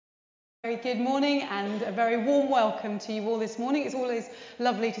Very good morning and a very warm welcome to you all this morning. It's always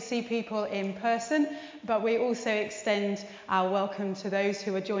lovely to see people in person, but we also extend our welcome to those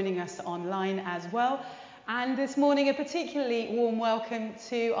who are joining us online as well. And this morning a particularly warm welcome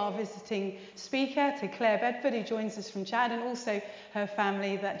to our visiting speaker, to Claire Bedford, who joins us from Chad, and also her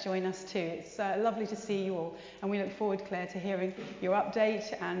family that join us too. It's lovely to see you all, and we look forward, Claire, to hearing your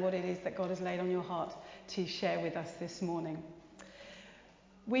update and what it is that God has laid on your heart to share with us this morning.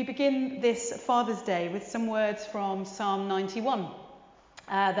 We begin this Father's Day with some words from Psalm 91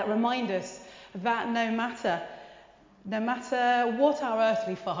 that remind us that no matter what our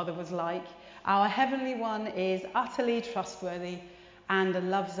earthly father was like, our heavenly one is utterly trustworthy and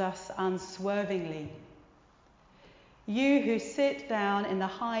loves us unswervingly. You who sit down in the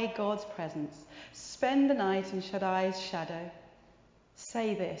high God's presence, spend the night in Shaddai's shadow.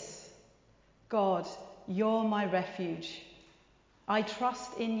 Say this: God, you're my refuge. I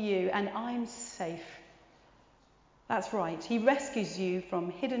trust in you and I'm safe. That's right, he rescues you from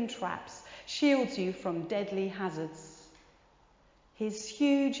hidden traps, shields you from deadly hazards. His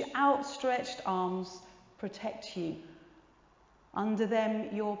huge outstretched arms protect you. Under them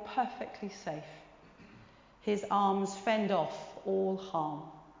you're perfectly safe. His arms fend off all harm.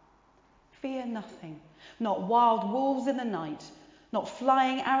 Fear nothing, not wild wolves in the night, not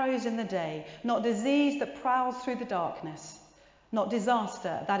flying arrows in the day, not disease that prowls through the darkness, not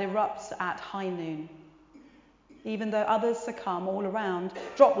disaster that erupts at high noon. Even though others succumb all around,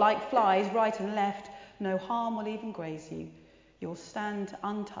 drop like flies right and left, no harm will even graze you. You'll stand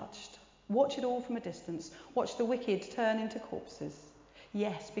untouched. Watch it all from a distance. Watch the wicked turn into corpses.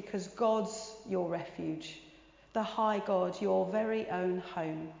 Yes, because God's your refuge, the high God, your very own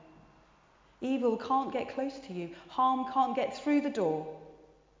home. Evil can't get close to you. Harm can't get through the door.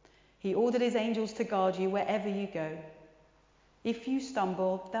 He ordered his angels to guard you wherever you go. If you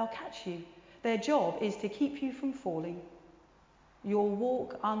stumble, they'll catch you. Their job is to keep you from falling. You'll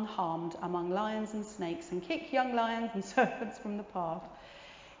walk unharmed among lions and snakes and kick young lions and serpents from the path.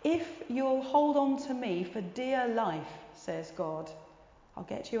 If you'll hold on to me for dear life, says God, I'll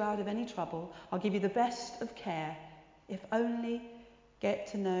get you out of any trouble. I'll give you the best of care. If only get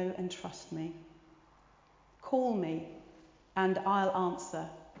to know and trust me. Call me and I'll answer.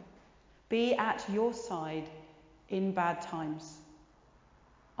 Be at your side in bad times.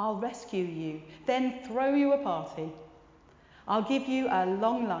 I'll rescue you, then throw you a party. I'll give you a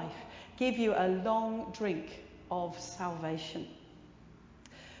long life, give you a long drink of salvation.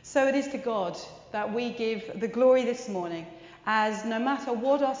 So it is to God that we give the glory this morning, as no matter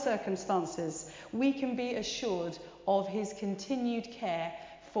what our circumstances, we can be assured of his continued care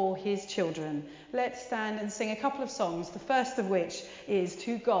for his children. Let's stand and sing a couple of songs, the first of which is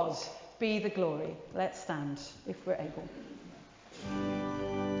To God Be the Glory. Let's stand if we're able.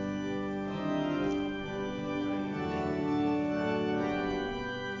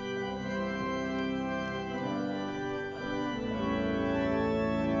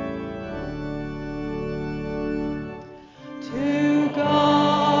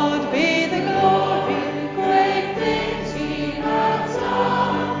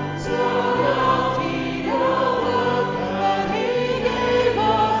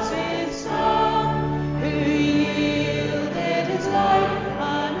 Life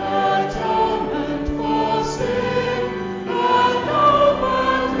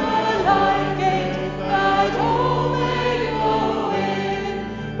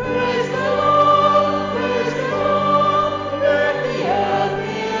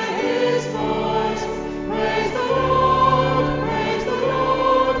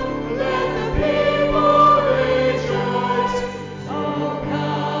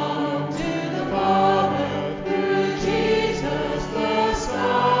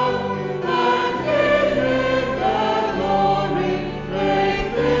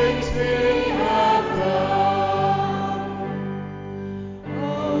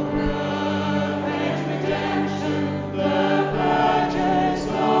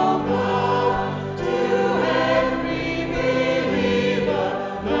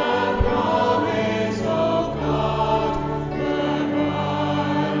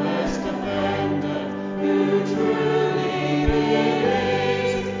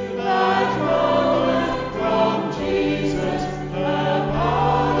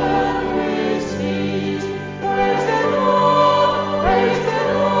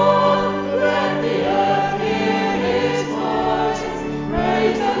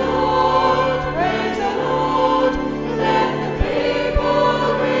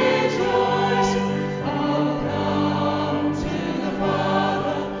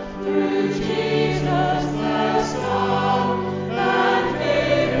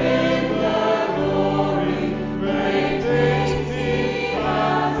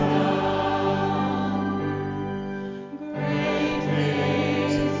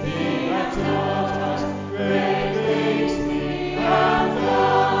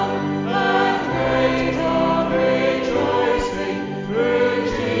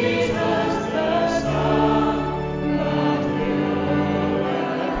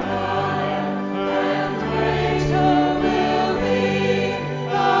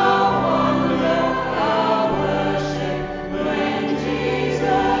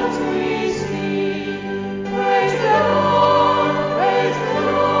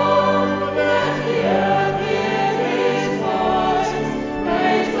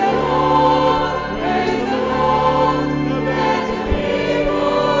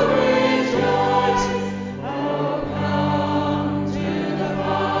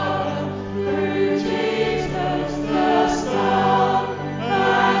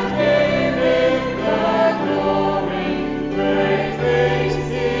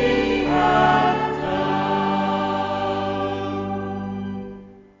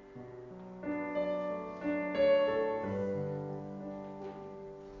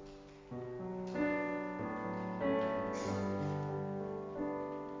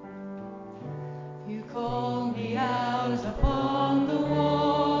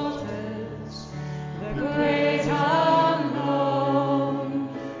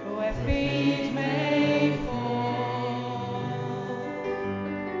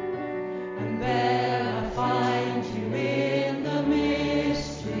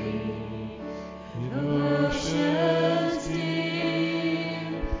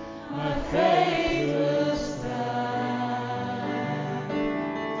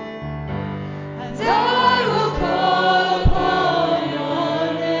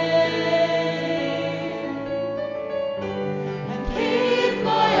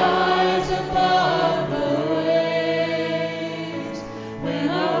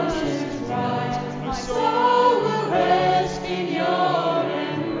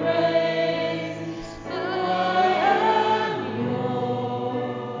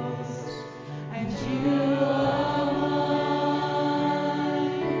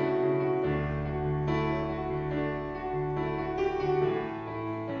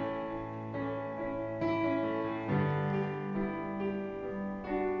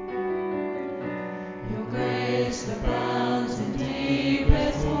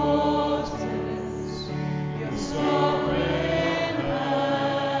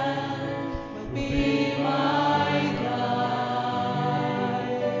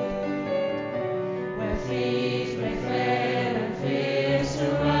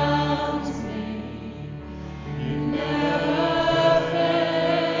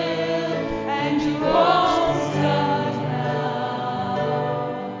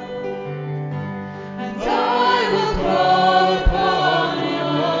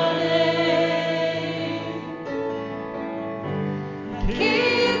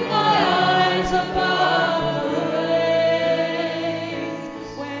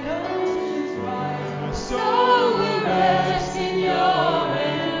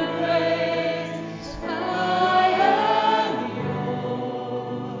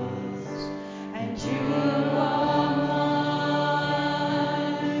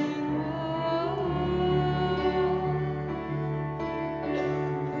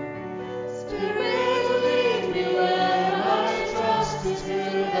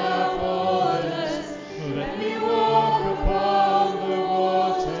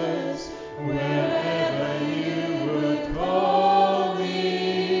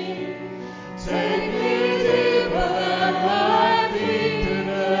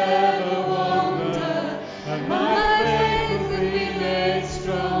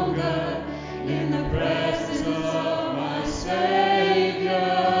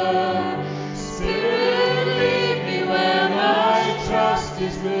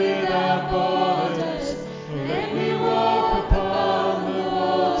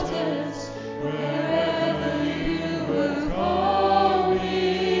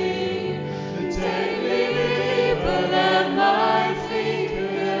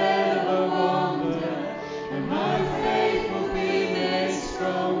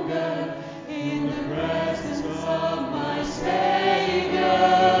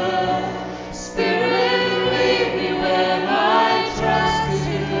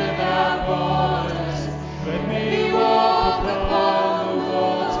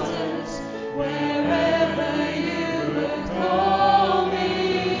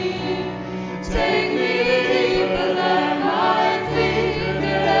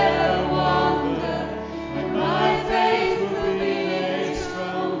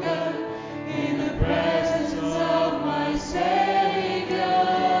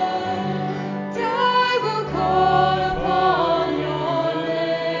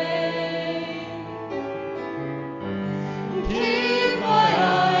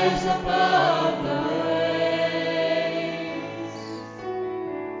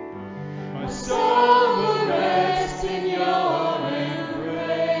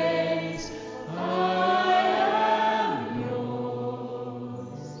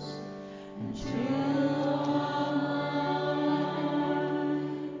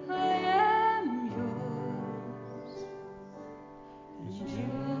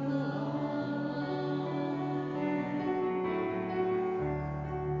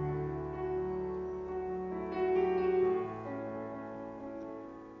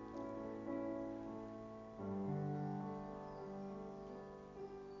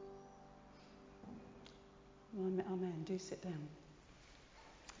do sit down.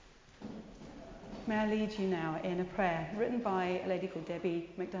 May I lead you now in a prayer written by a lady called Debbie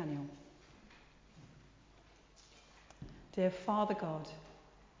McDaniel. Dear Father God,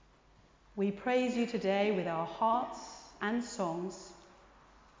 we praise you today with our hearts and songs.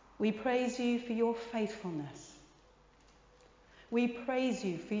 We praise you for your faithfulness. We praise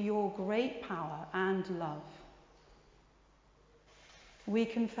you for your great power and love. We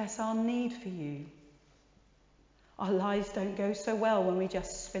confess our need for you. Our lives don't go so well when we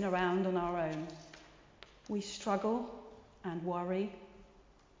just spin around on our own. We struggle and worry,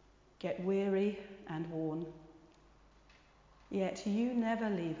 get weary and worn. Yet you never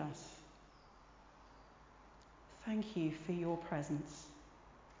leave us. Thank you for your presence.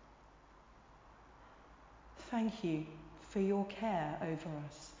 Thank you for your care over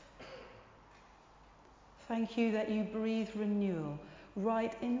us. Thank you that you breathe renewal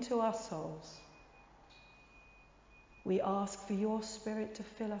right into our souls. We ask for your Spirit to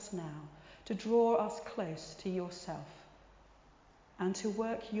fill us now, to draw us close to yourself, and to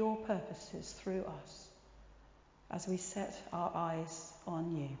work your purposes through us as we set our eyes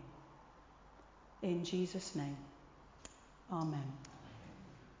on you. In Jesus' name, amen.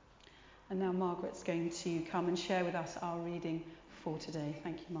 And now Margaret's going to come and share with us our reading for today.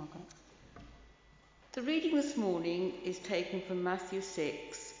 Thank you, Margaret. The reading this morning is taken from Matthew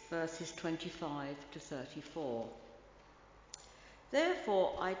 6, verses 25 to 34.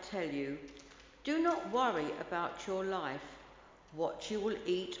 Therefore, I tell you, do not worry about your life, what you will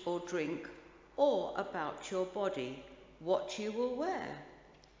eat or drink, or about your body, what you will wear.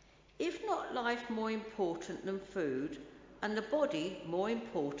 Is not life more important than food, and the body more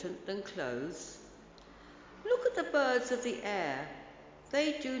important than clothes? Look at the birds of the air.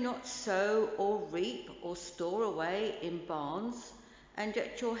 They do not sow or reap or store away in barns, and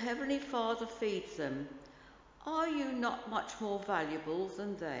yet your heavenly Father feeds them. Are you not much more valuable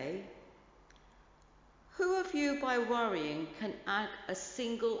than they? Who of you by worrying can add a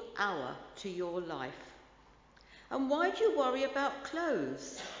single hour to your life? And why do you worry about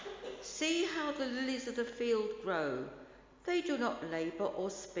clothes? See how the lilies of the field grow. They do not labour or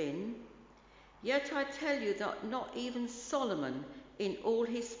spin. Yet I tell you that not even Solomon in all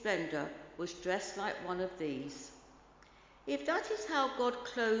his splendour was dressed like one of these. If that is how God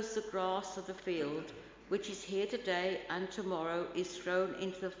clothes the grass of the field, which is here today and tomorrow is thrown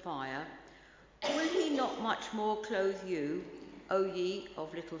into the fire, will he not much more clothe you, O ye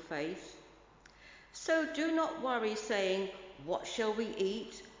of little faith? So do not worry, saying, what shall we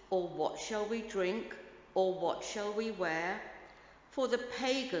eat, or what shall we drink, or what shall we wear? For the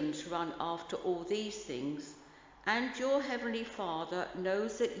pagans run after all these things, and your heavenly Father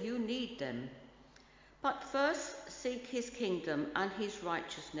knows that you need them. But first seek his kingdom and his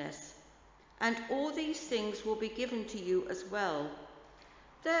righteousness, and all these things will be given to you as well.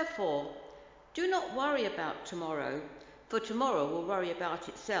 Therefore, do not worry about tomorrow, for tomorrow will worry about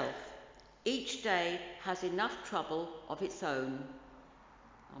itself. Each day has enough trouble of its own.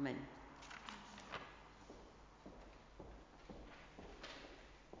 Amen.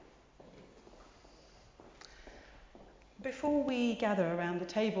 Before we gather around the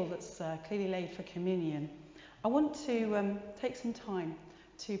table that's clearly laid for communion, I want to take some time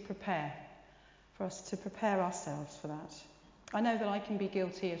to prepare, for us to prepare ourselves for that. I know that I can be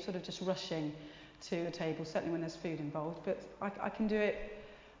guilty of sort of just rushing to a table, certainly when there's food involved, but I can do it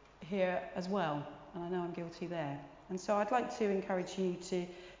here as well, and I know I'm guilty there. And so I'd like to encourage you to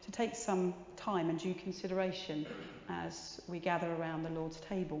take some time and due consideration as we gather around the Lord's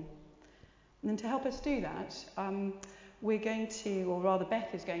table. And then to help us do that, we're going to, or rather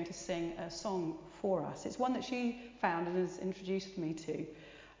Beth is going to sing a song for us. It's one that she found and has introduced me to,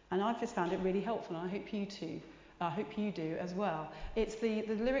 and I've just found it really helpful, and I hope you do as well. It's the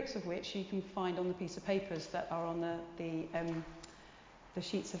lyrics of which you can find on the piece of papers that are on the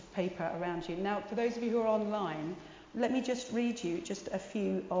sheets of paper around you. Now, for those of you who are online, let me just read you just a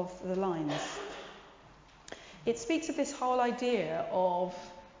few of the lines. It speaks of this whole idea of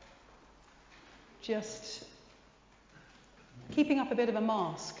just keeping up a bit of a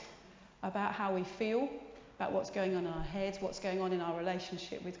mask about how we feel, about what's going on in our heads, what's going on in our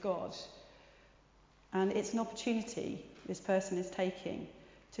relationship with God. And it's an opportunity this person is taking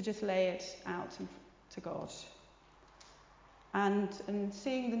to just lay it out to God. And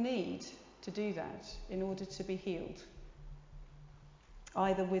seeing the need to do that in order to be healed,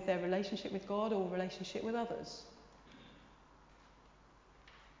 either with their relationship with God or relationship with others.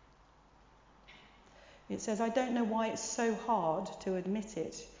 It says, I don't know why it's so hard to admit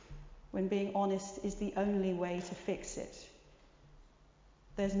it when being honest is the only way to fix it.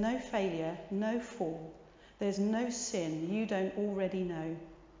 There's no failure, no fall. There's no sin you don't already know.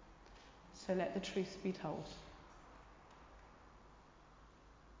 So let the truth be told.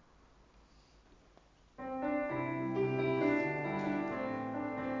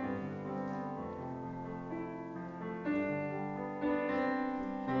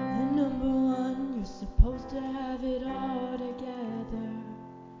 Supposed to have it all together.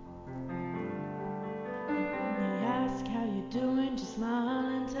 And they ask how you doing, just smile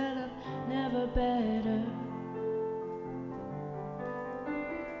and tell them never better.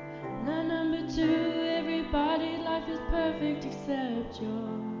 Now number two, everybody's life is perfect except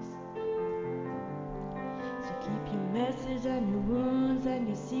yours. So keep your messes and your wounds and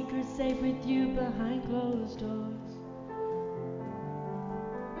your secrets safe with you behind closed doors.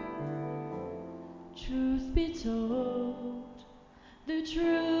 Truth be told, the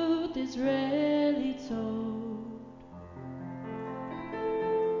truth is rarely told.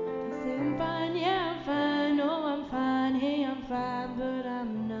 I say I'm fine, yeah I'm fine, oh I'm fine, hey I'm fine, but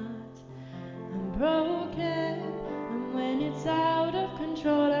I'm not. I'm broken, and when it's out of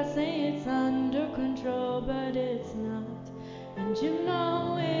control, I say it's under control, but it's not. And you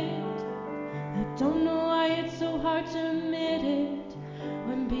know it, I don't know why it's so hard to admit it.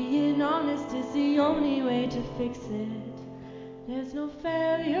 When being honest is the only way to fix it. There's no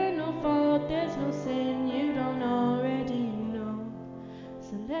failure, no fault, there's no sin you don't already know.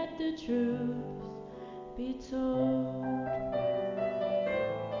 So let the truth be told.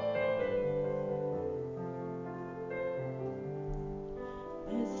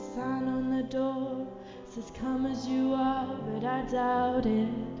 There's a sign on the door, says come as you are, but I doubt it.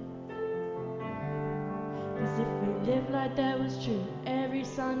 Cause if we lived like that was true, every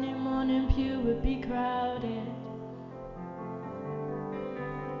Sunday morning pew would be crowded.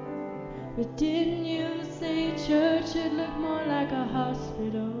 But didn't you say church should look more like a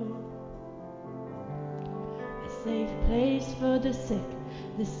hospital? A safe place for the sick,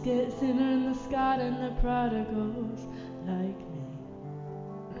 the sinner and the scarred and the prodigals like me.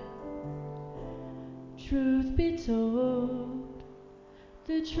 Truth be told,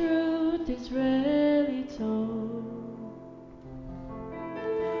 the truth is rarely told.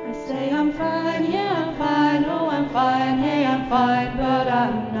 I say I'm fine, yeah I'm fine, oh I'm fine, hey I'm fine, but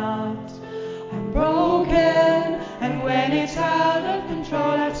I'm not. I'm broken, and when it's out of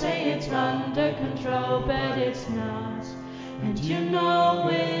control, I say it's under control, but it's not. And you know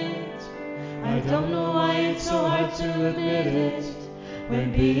it, I don't know why it's so hard to admit it.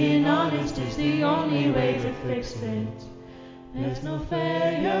 When being honest is the only way to fix it. There's no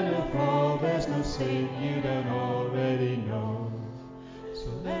failure, no fault, there's no sin you don't already know. So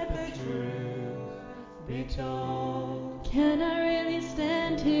let the truth be told. Can I really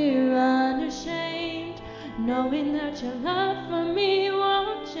stand here unashamed, knowing that your love for me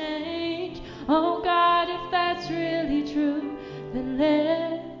won't change? Oh God, if that's really true, then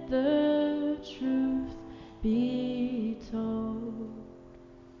let the truth be told.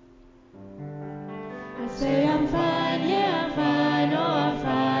 I say I'm fine, yeah I'm fine, oh I'm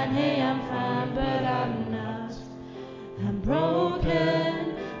fine, hey I'm fine, but I'm not. I'm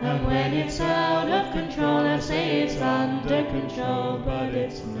broken, and when it's out of control, I say it's under control, but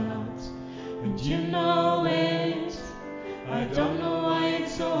it's not. And you know it, I don't know why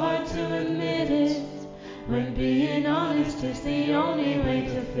it's so hard to admit it. When being honest is the only way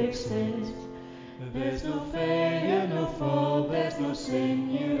to fix it. There's no failure, no fault, there's no sin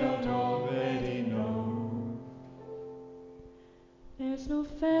you don't already know. There's no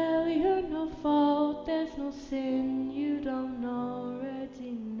failure, no fault, there's no sin you don't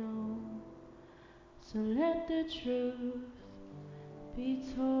already know. So let the truth be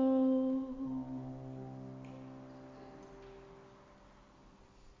told.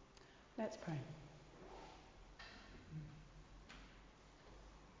 Let's pray.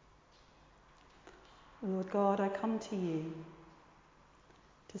 Lord God, I come to you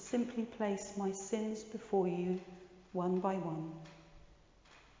to simply place my sins before you one by one,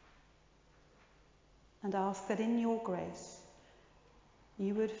 and ask that in your grace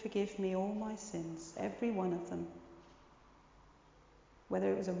you would forgive me all my sins, every one of them,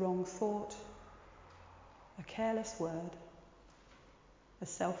 whether it was a wrong thought, a careless word, a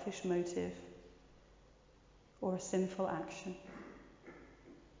selfish motive, or a sinful action,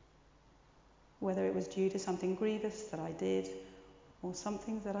 whether it was due to something grievous that I did or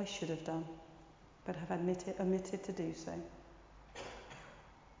something that I should have done but have omitted to do so.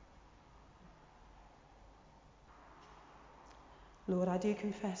 Lord, I do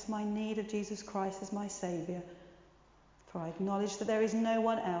confess my need of Jesus Christ as my Saviour, for I acknowledge that there is no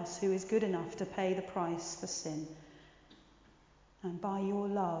one else who is good enough to pay the price for sin. And by your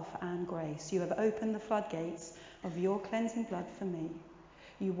love and grace, you have opened the floodgates of your cleansing blood for me.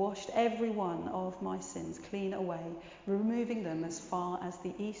 You washed every one of my sins clean away, removing them as far as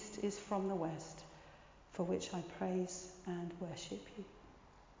the east is from the west, for which I praise and worship you.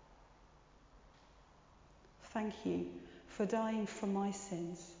 Thank you for dying for my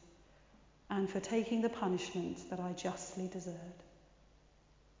sins and for taking the punishment that I justly deserved.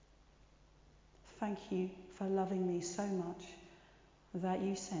 Thank you for loving me so much that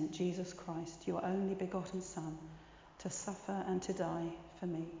you sent Jesus Christ, your only begotten Son, to suffer and to die for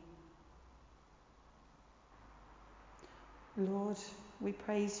me. Lord, we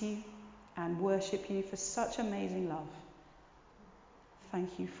praise you and worship you for such amazing love.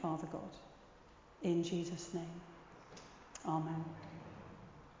 Thank you, Father God. In Jesus' name, amen.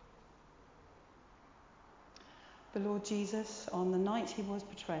 The Lord Jesus, on the night he was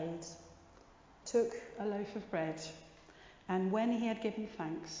betrayed, took a loaf of bread, and when he had given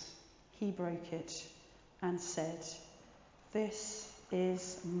thanks, he broke it and said, "This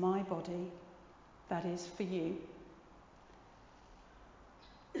is my body that is for you.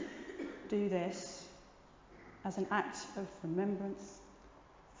 Do this as an act of remembrance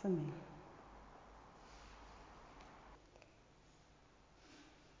for me."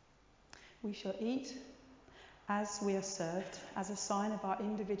 We shall eat as we are served, as a sign of our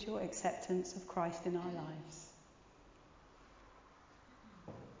individual acceptance of Christ in our lives.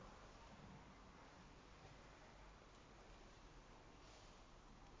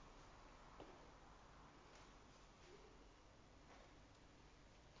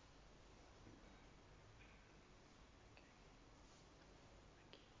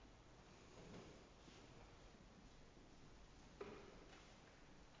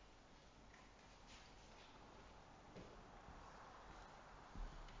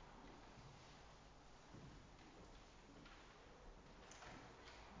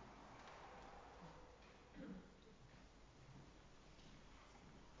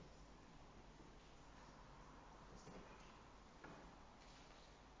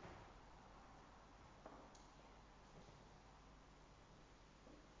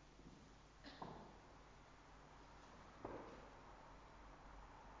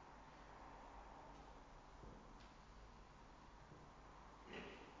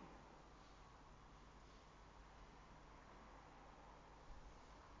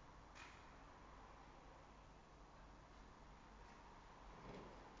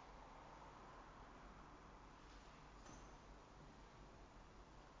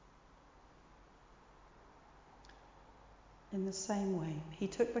 In the same way, he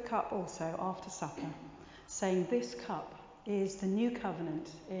took the cup also after supper, saying, "This cup is the new covenant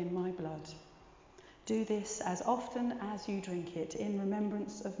in my blood. Do this as often as you drink it in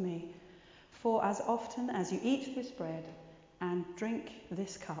remembrance of me. For as often as you eat this bread and drink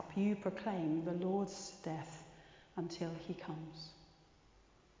this cup, you proclaim the Lord's death until he comes."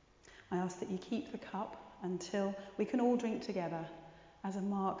 I ask that you keep the cup until we can all drink together as a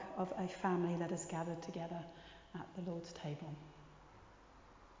mark of a family that has gathered together at the Lord's table.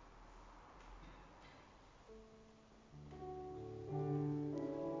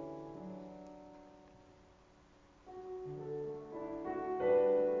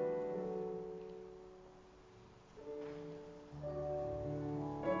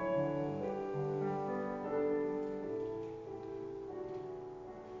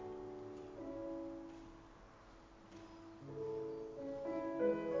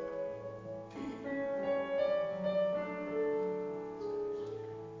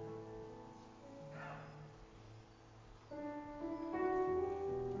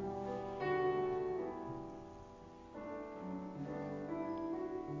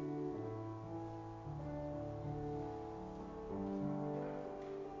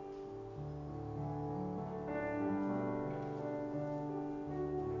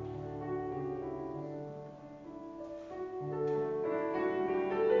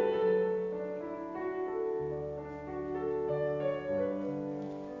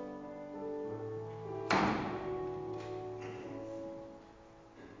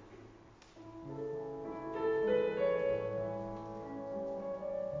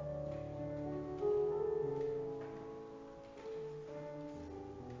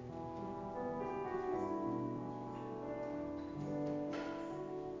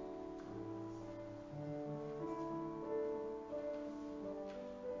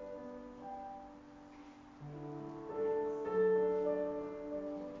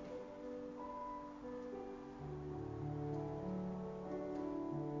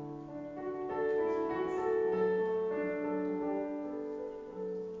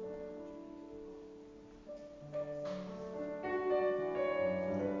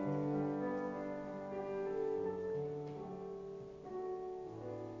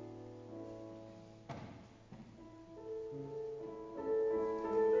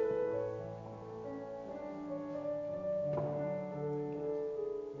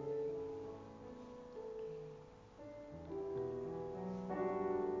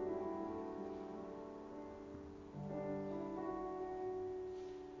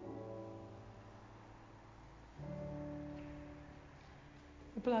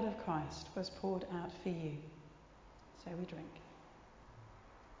 the blood of Christ was poured out for you. So we drink.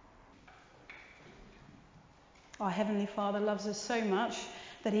 Our Heavenly Father loves us so much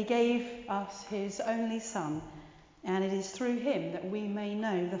that he gave us his only Son, and it is through him that we may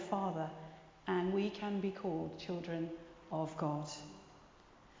know the Father and we can be called children of God.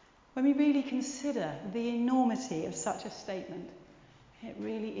 When we really consider the enormity of such a statement, it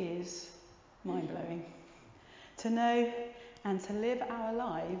really is mind-blowing. To know and to live our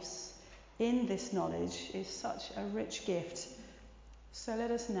lives in this knowledge is such a rich gift. So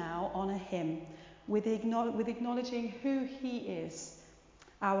let us now honour him with acknowledging who he is,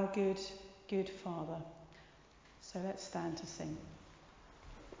 our good, good Father. So let's stand to sing.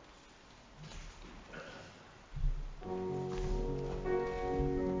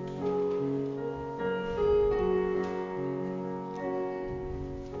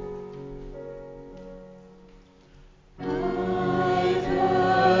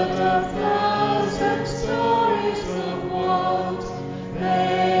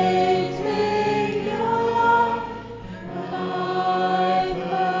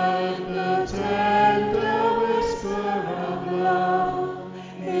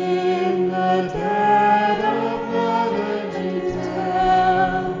 In the dead of the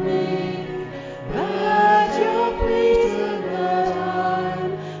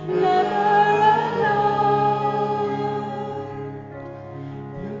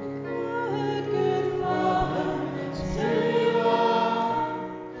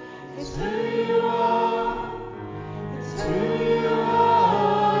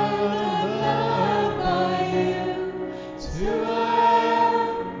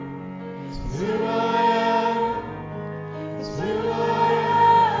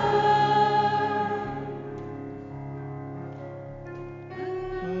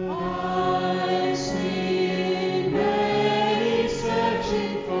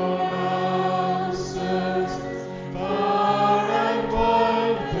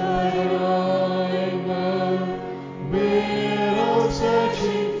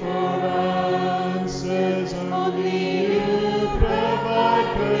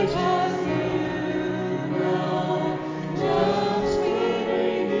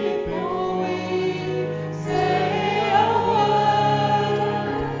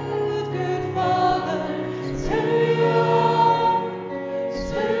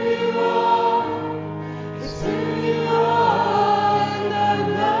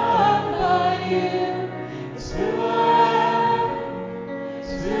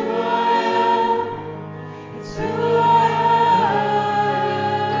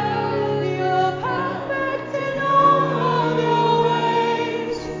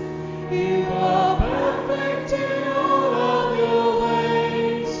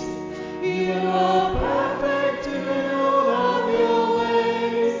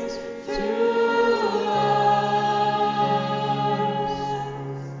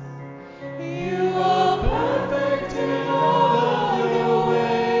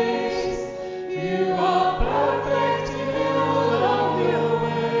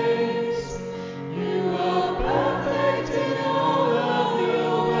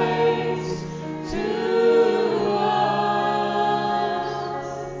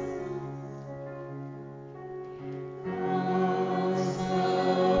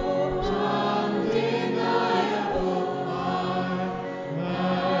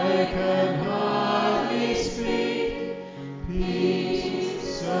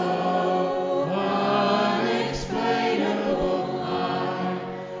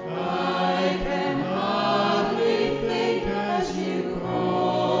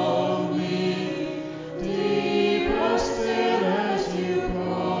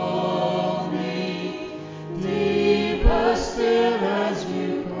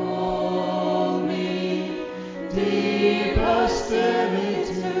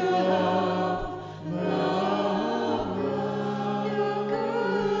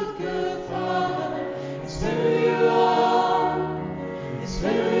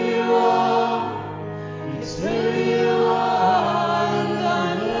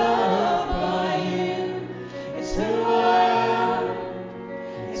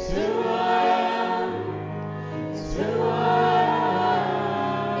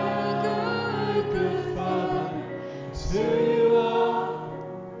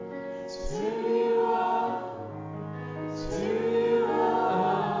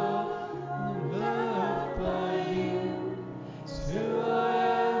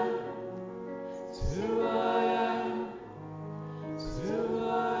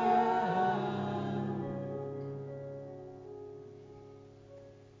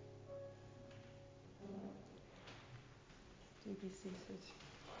seated.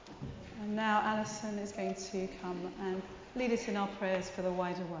 And now Alison is going to come and lead us in our prayers for the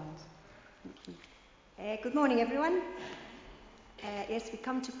wider world. Thank you. Good morning, everyone. Yes, we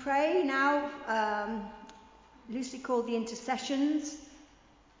come to pray now, loosely called the intercessions.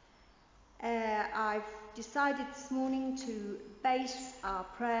 I've decided this morning to base our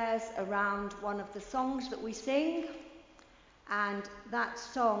prayers around one of the songs that we sing, and that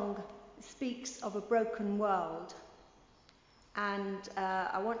song speaks of a broken world. And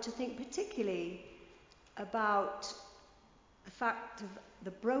I want to think particularly about the fact of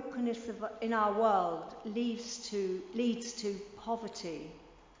the brokenness in our world leads to poverty,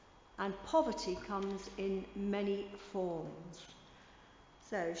 and poverty comes in many forms.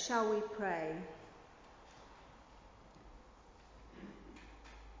 So, shall we pray?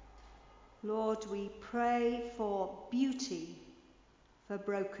 Lord, we pray for beauty for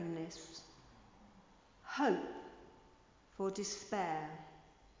brokenness, hope for despair.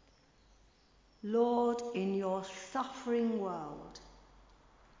 Lord, in your suffering world,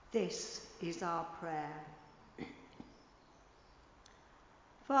 this is our prayer.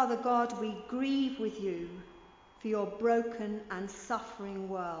 Father God, we grieve with you for your broken and suffering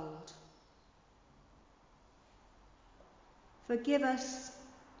world. Forgive us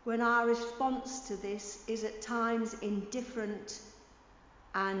when our response to this is at times indifferent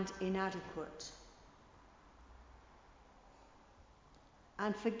and inadequate.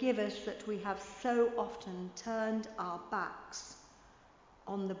 And forgive us that we have so often turned our backs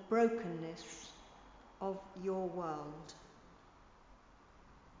on the brokenness of your world.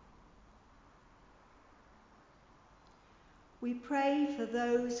 We pray for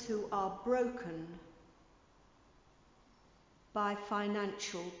those who are broken by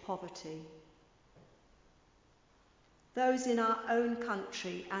financial poverty, those in our own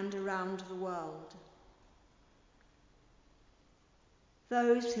country and around the world,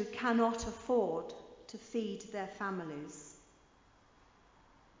 those who cannot afford to feed their families,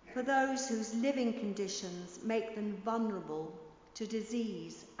 for those whose living conditions make them vulnerable to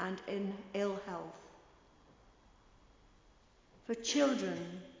disease and ill health, for children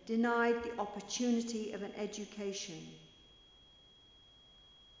denied the opportunity of an education,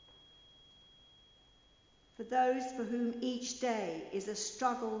 for those for whom each day is a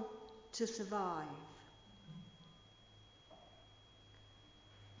struggle to survive,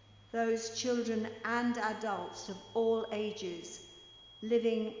 those children and adults of all ages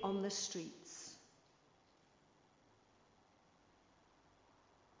living on the streets.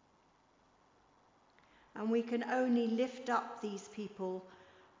 And we can only lift up these people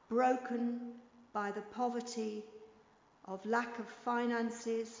broken by the poverty of lack of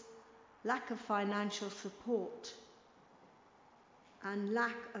finances, lack of financial support, and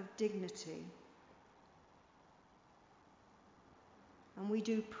lack of dignity. And we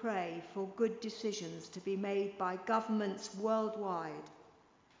do pray for good decisions to be made by governments worldwide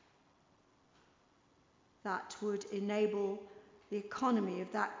that would enable the economy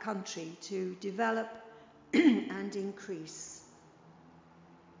of that country to develop and increase.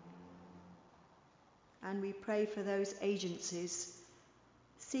 And we pray for those agencies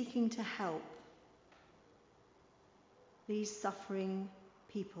seeking to help these suffering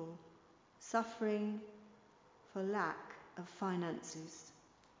people, suffering for lack of finances.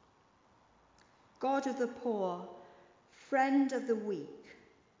 God of the poor, friend of the weak,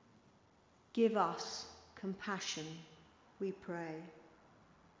 give us compassion, we pray.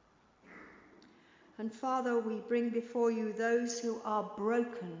 And Father, we bring before you those who are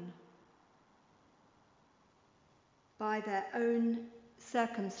broken by their own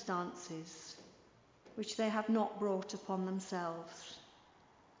circumstances, which they have not brought upon themselves.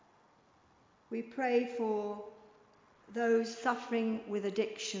 We pray for those suffering with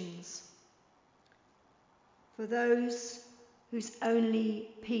addictions, for those whose only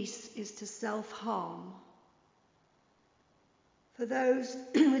peace is to self-harm, for those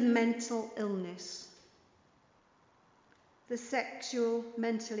with mental illness, the sexual,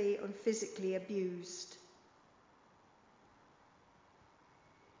 mentally and physically abused,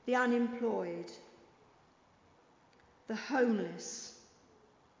 the unemployed, the homeless,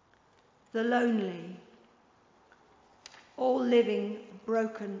 the lonely, all living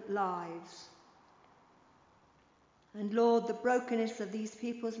broken lives. And Lord, the brokenness of these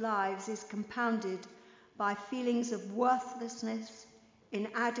people's lives is compounded by feelings of worthlessness,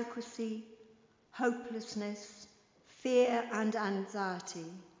 inadequacy, hopelessness, fear and anxiety.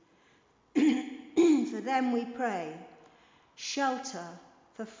 For them we pray, shelter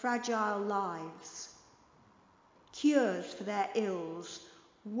for fragile lives, cures for their ills,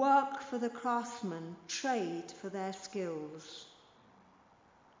 work for the craftsmen, trade for their skills.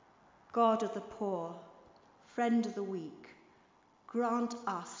 God of the poor, friend of the weak, grant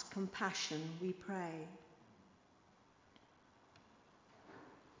us compassion, we pray.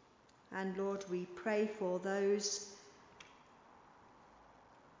 And Lord, we pray for those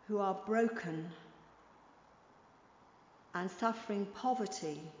who are broken and suffering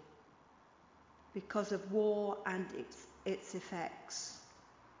poverty because of war and its effects.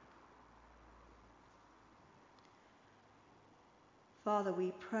 Father,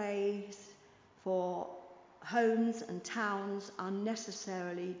 we pray for homes and towns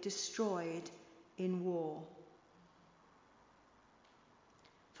unnecessarily destroyed in war,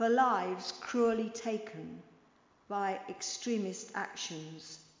 for lives cruelly taken by extremist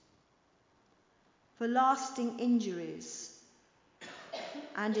actions, for lasting injuries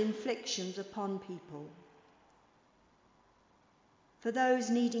and inflictions upon people, for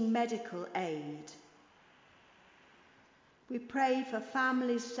those needing medical aid. We pray for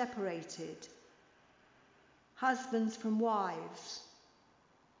families separated, husbands from wives,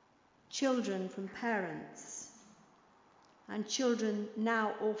 children from parents, and children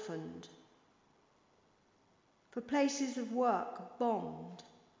now orphaned, for places of work bombed,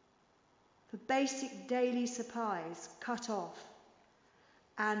 for basic daily supplies cut off,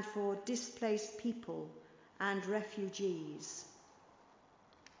 and for displaced people and refugees.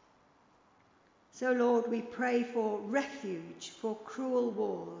 So, Lord, we pray for refuge for cruel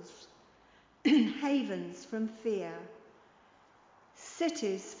wars, havens from fear,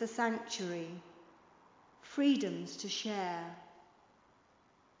 cities for sanctuary, freedoms to share,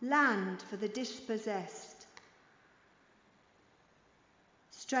 land for the dispossessed,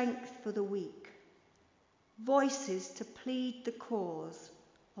 strength for the weak, voices to plead the cause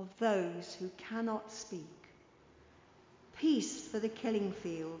of those who cannot speak, peace for the killing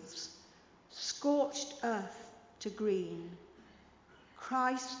fields, scorched earth to green,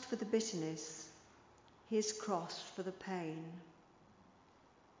 Christ for the bitterness, his cross for the pain.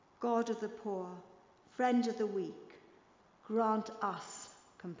 God of the poor, friend of the weak, grant us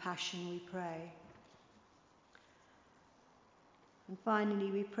compassion, we pray. And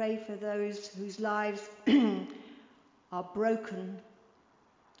finally, we pray for those whose lives are broken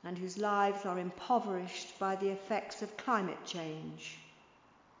and whose lives are impoverished by the effects of climate change.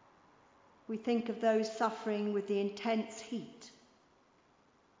 We think of those suffering with the intense heat,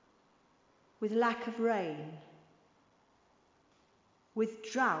 with lack of rain,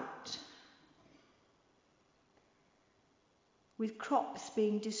 with drought, with crops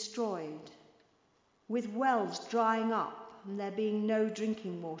being destroyed, with wells drying up and there being no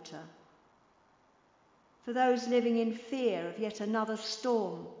drinking water. For those living in fear of yet another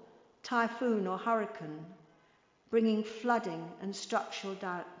storm, typhoon or hurricane, bringing flooding and structural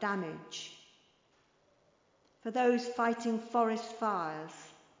damage. For those fighting forest fires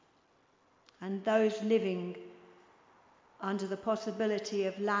and those living under the possibility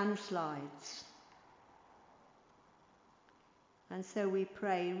of landslides. And so we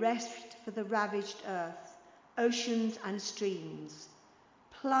pray, rest for the ravaged earth, oceans and streams,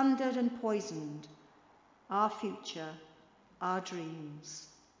 plundered and poisoned, our future, our dreams.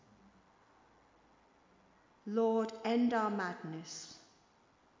 Lord, end our madness,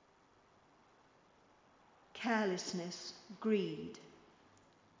 carelessness, greed.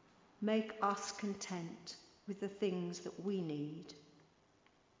 Make us content with the things that we need.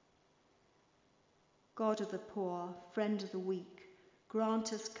 God of the poor, friend of the weak,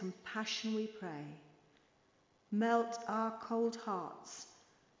 grant us compassion, we pray. Melt our cold hearts.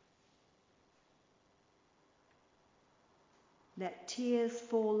 Let tears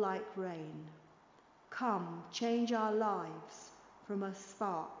fall like rain. Come, change our lives from a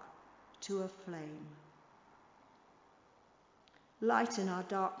spark to a flame. Lighten our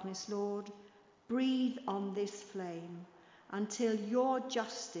darkness, Lord. Breathe on this flame until your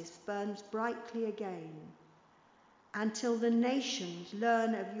justice burns brightly again, until the nations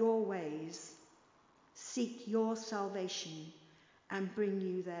learn of your ways, seek your salvation, and bring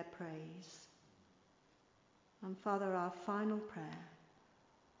you their praise. And Father, our final prayer,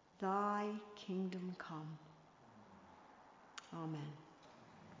 thy kingdom come. Amen.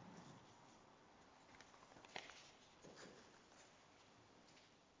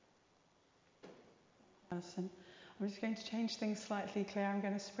 I'm just going to change things slightly, Claire. I'm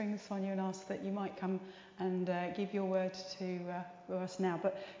going to spring this on you and ask that you might come and give your word to us now.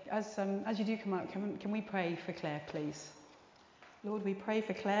 But as you do come out, can we pray for Claire, please? Lord, we pray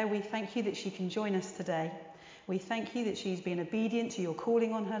for Claire. We thank you that she can join us today. We thank you that she's been obedient to your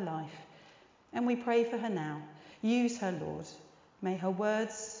calling on her life. And we pray for her now. Use her, Lord. May her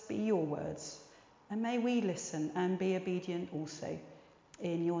words be your words. And may we listen and be obedient also.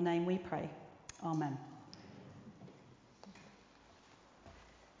 In your name we pray. Amen.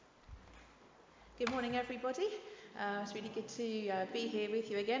 Good morning, everybody. It's really good to be here with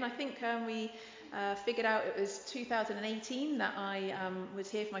you again. I think we figured out it was 2018 that I was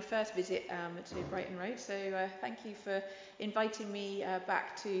here for my first visit to Brighton Road. So thank you for inviting me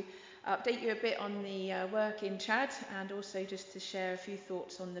back to update you a bit on the work in Chad, and also just to share a few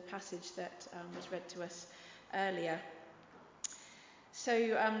thoughts on the passage that was read to us earlier. So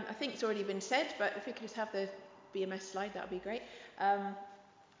I think it's already been said, but if we could just have the BMS slide, that would be great.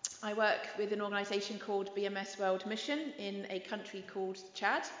 I work with an organisation called BMS World Mission in a country called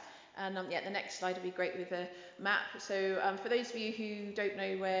Chad. And the next slide would be great with a map. So for those of you who don't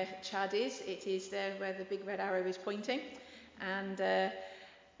know where Chad is, it is there where the big red arrow is pointing. And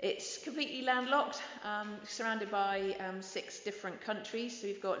it's completely landlocked, surrounded by 6 different countries. So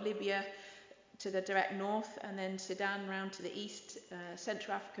we've got Libya to the direct north, and then Sudan round to the east,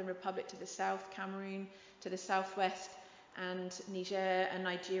 Central African Republic to the south, Cameroon to the southwest, and Niger and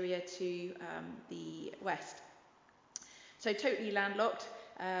Nigeria to the west. So totally landlocked,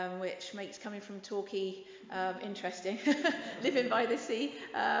 which makes coming from Torquay interesting, living by the sea,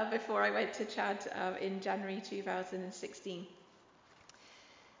 before I went to Chad in January 2016.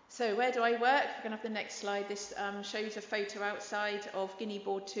 So where do I work? We're going to have the next slide. This shows a photo outside of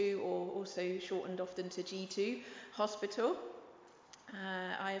Guinea-Bourg 2, or also shortened often to G2 Hospital.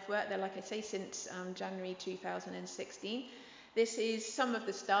 I have worked there, like I say, since January 2016. This is some of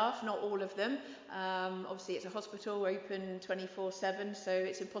the staff, not all of them. Obviously, it's a hospital open 24/7, so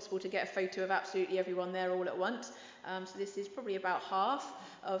it's impossible to get a photo of absolutely everyone there all at once. So this is probably about half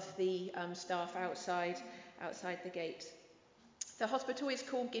of the staff outside the gate. The hospital is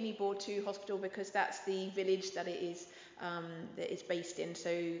called Guinea-Bourg 2 Hospital because that's the village that it is based in. So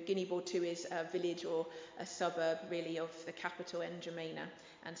Guinea-Bourg 2 is a village or a suburb, really, of the capital, N'Djamena.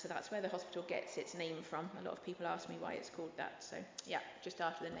 And so that's where the hospital gets its name from. A lot of people ask me why it's called that. So yeah, just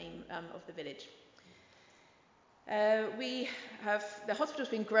after the name of the village. The hospital's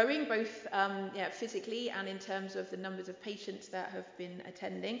been growing both physically and in terms of the numbers of patients that have been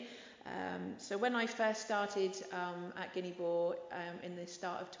attending. So when I first started at Guinea-Bourg in the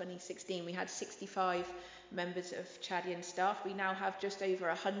start of 2016, we had 65 members of Chadian staff. We now have just over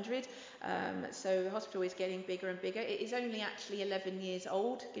 100. So the hospital is getting bigger and bigger. It is only actually 11 years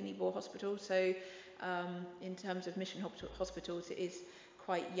old, Guinea-Bourg Hospital. So in terms of mission hospitals, it is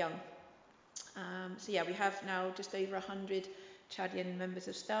quite young. So yeah, we have now just over 100 Chadian members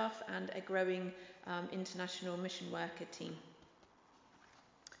of staff and a growing international mission worker team.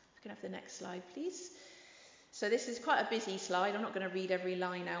 We can have the next slide, please. So this is quite a busy slide. I'm not going to read every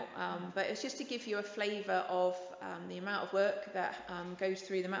line out, but it's just to give you a flavour of the amount of work that goes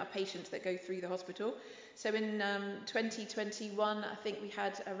through, the amount of patients that go through the hospital. So in 2021, I think we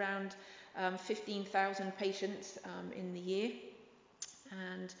had around 15,000 patients in the year.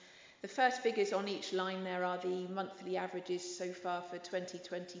 And the first figures on each line there are the monthly averages so far for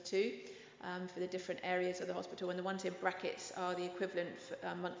 2022. For the different areas of the hospital, and the ones in brackets are the equivalent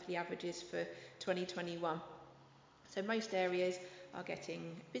monthly averages for 2021. So most areas are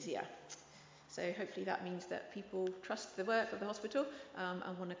getting busier. So hopefully that means that people trust the work of the hospital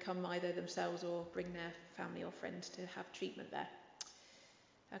and want to come either themselves or bring their family or friends to have treatment there.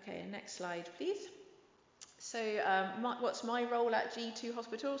 Okay, next slide, please. So what's my role at G2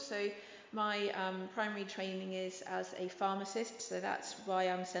 Hospital? So my primary training is as a pharmacist, so that's why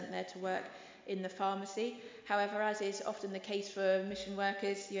I'm sent there to work in the pharmacy. However, as is often the case for mission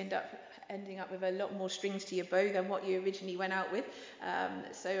workers, you ending up with a lot more strings to your bow than what you originally went out with.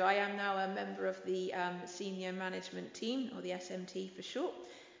 So I am now a member of the senior management team, or the SMT for short.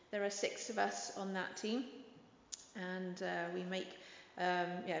 There are 6 of us on that team, and we make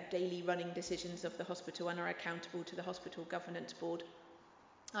daily running decisions of the hospital and are accountable to the hospital governance board.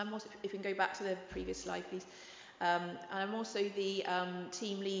 Also, if we can go back to the previous slide, please. I'm also the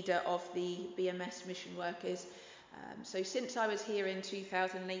team leader of the BMS mission workers. So since I was here in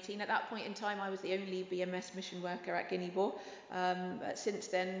 2018, at that point in time I was the only BMS mission worker at Guinea-Bourg. But since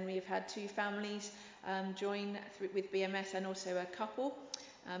then we've had 2 families join with BMS and also a couple.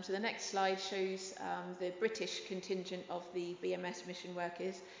 So the next slide shows the British contingent of the BMS mission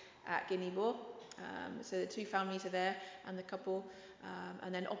workers at Guinea-Bourg. So the 2 families are there and the couple.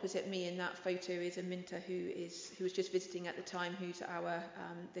 And then opposite me in that photo is Aminta, who was just visiting at the time, who's our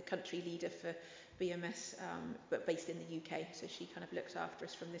the country leader for BMS, but based in the UK. So she kind of looks after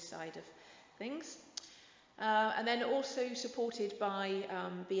us from this side of things. And then also supported by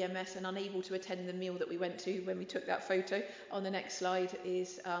BMS and unable to attend the meal that we went to when we took that photo on the next slide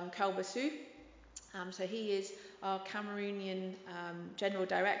is Kalbasu. So he is our Cameroonian General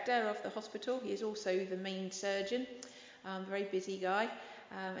Director of the hospital. He is also the main surgeon, very busy guy,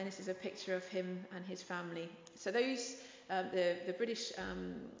 and this is a picture of him and his family. So those, the British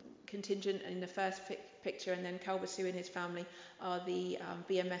contingent in the first picture, and then Kalbasu and his family are the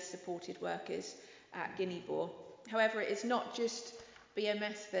BMS supported workers at Guinea-Bor. However, it is not just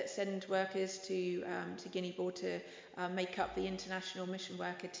BMS that send workers to Guinea-Bor to make up the international mission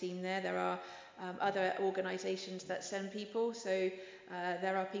worker team there. There are other organisations that send people. So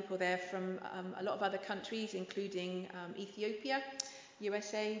there are people there from a lot of other countries, including Ethiopia,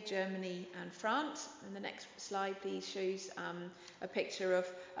 USA, Germany and France. And the next slide please shows a picture of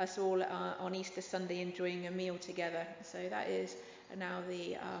us all on Easter Sunday enjoying a meal together. So that is now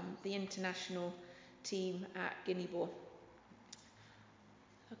the international team at Guinea-Bor.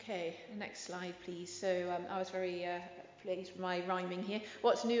 Okay, next slide please. So I was very pleased with my rhyming here.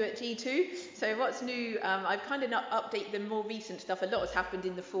 What's new at G2? So what's new, I've kind of updated the more recent stuff. A lot has happened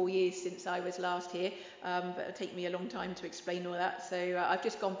in the 4 years since I was last here, but it'll take me a long time to explain all that. So I've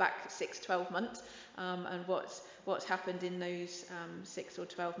just gone back 6-12 months and what's happened in those 6 or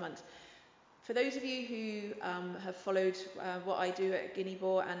 12 months. For those of you who have followed what I do at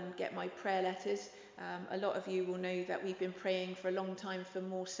Guinea-Bor and get my prayer letters, a lot of you will know that we've been praying for a long time for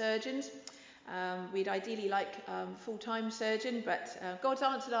more surgeons. We'd ideally like full-time surgeon, but God's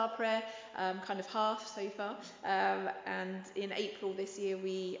answered our prayer kind of half so far. And in April this year,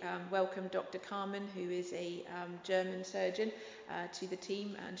 we welcomed Dr. Carmen, who is a German surgeon, to the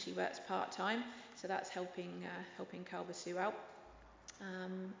team, and she works part-time. So that's helping Kalbasu out.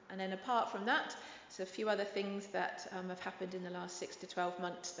 And then apart from that, so a few other things that have happened in the last 6 to 12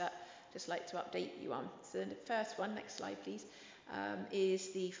 months that I'd just like to update you on. So the first one, next slide please,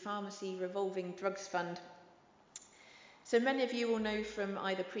 is the Pharmacy Revolving Drugs Fund. So many of you will know from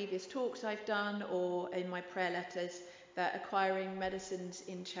either previous talks I've done or in my prayer letters that acquiring medicines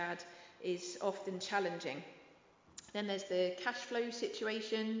in Chad is often challenging. Then there's the cash flow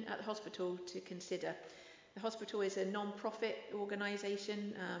situation at the hospital to consider. The hospital is a non-profit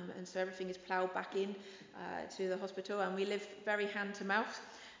organisation, and so everything is ploughed back in to the hospital, and we live very hand to mouth,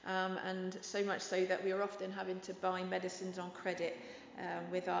 and so much so that we are often having to buy medicines on credit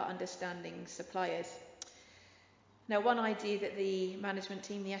with our understanding suppliers. Now, one idea that the management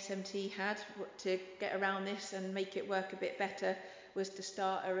team, the SMT, had to get around this and make it work a bit better was to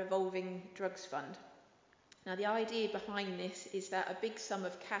start a revolving drugs fund. Now, the idea behind this is that a big sum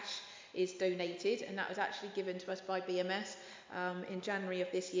of cash is donated, and that was actually given to us by BMS in January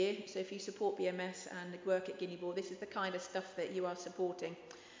of this year. So if you support BMS and work at Guinea-Bor, this is the kind of stuff that you are supporting.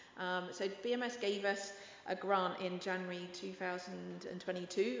 So BMS gave us a grant in January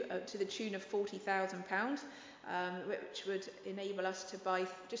 2022 to the tune of £40,000, which would enable us to buy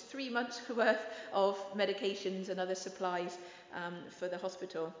just 3 months worth of medications and other supplies for the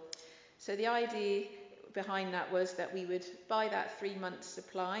hospital. So the idea behind that was that we would buy that 3 months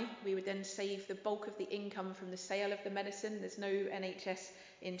supply. We would then save the bulk of the income from the sale of the medicine. There's no NHS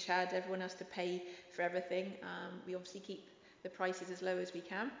in Chad. Everyone has to pay for everything. We obviously keep the prices as low as we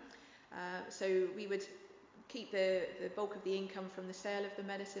can. So we would keep the bulk of the income from the sale of the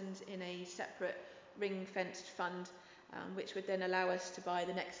medicines in a separate ring-fenced fund, which would then allow us to buy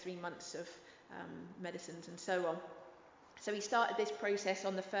the next 3 months of medicines and so on. So we started this process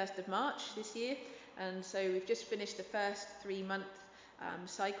on the 1st of March this year, and so we've just finished the first 3 month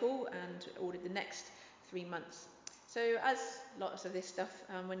cycle and ordered the next 3 months. So as lots of this stuff,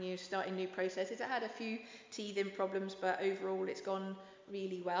 when you're starting new processes, it had a few teething problems, but overall it's gone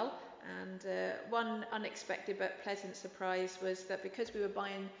really well. And one unexpected but pleasant surprise was that because we were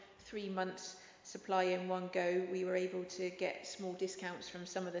buying 3 months supply in one go, we were able to get small discounts from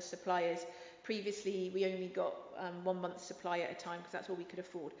some of the suppliers. Previously, we only got 1 month's supply at a time because that's all we could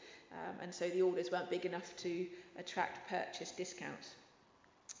afford. And so the orders weren't big enough to attract purchase discounts.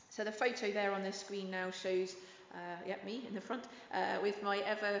 So the photo there on the screen now shows me in the front with my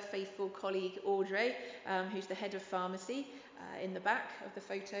ever faithful colleague Audrey, who's the head of pharmacy in the back of the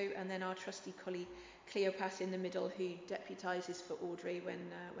photo, and then our trusty colleague Cleopas in the middle, who deputises for Audrey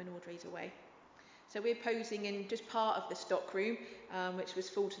when Audrey's away. So we're posing in just part of the stock room, which was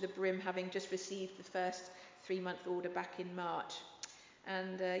full to the brim, having just received the first 3 month order back in March.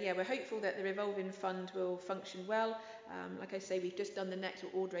 And we're hopeful that the revolving fund will function well. Like I say, we've just done the next, or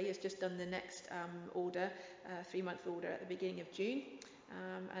Audrey has just done the next order, 3 month order at the beginning of June.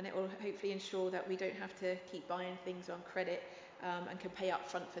 And it will hopefully ensure that we don't have to keep buying things on credit and can pay up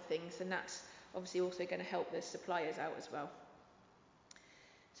front for things. And that's obviously also going to help the suppliers out as well.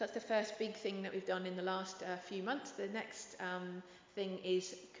 So that's the first big thing that we've done in the last few months. The next thing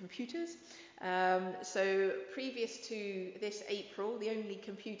is computers. So previous to this April, the only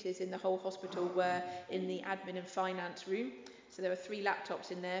computers in the whole hospital were in the admin and finance room. So there were 3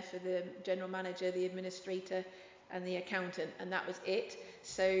 laptops in there for the general manager, the administrator and the accountant, and that was it.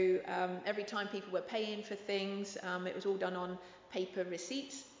 So every time people were paying for things, it was all done on paper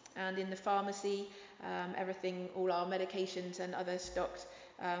receipts. And in the pharmacy, everything, all our medications and other stocks,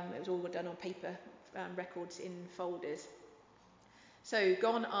 it was all done on paper records in folders. So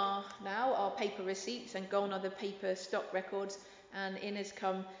gone are now our paper receipts, and gone are the paper stock records, and in has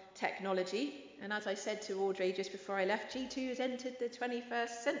come technology. And as I said to Audrey just before I left, G2 has entered the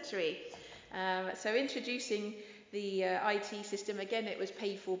 21st century. So introducing the IT system, again it was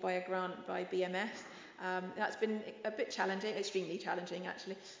paid for by a grant by BMS. That's been a bit challenging, extremely challenging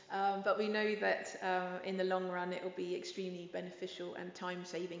actually, but we know that in the long run it will be extremely beneficial and time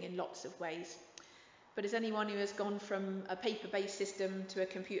saving in lots of ways. But as anyone who has gone from a paper-based system to a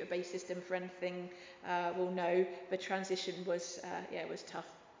computer-based system for anything will know, the transition was tough.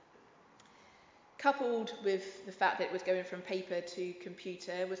 Coupled with the fact that it was going from paper to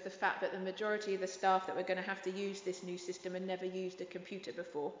computer was the fact that the majority of the staff that were going to have to use this new system had never used a computer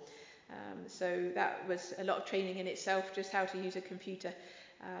before. So that was a lot of training in itself, just how to use a computer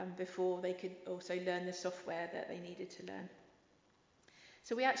before they could also learn the software that they needed to learn.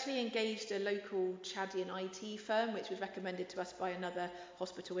 So we actually engaged a local Chadian IT firm, which was recommended to us by another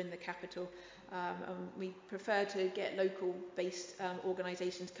hospital in the capital. We prefer to get local-based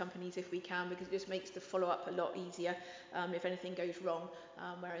organisations, companies, if we can, because it just makes the follow-up a lot easier if anything goes wrong.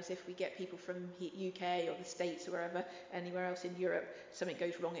 Whereas if we get people from UK or the States or wherever, anywhere else in Europe, something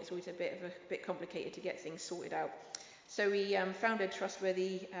goes wrong, it's always a bit complicated to get things sorted out. So we found a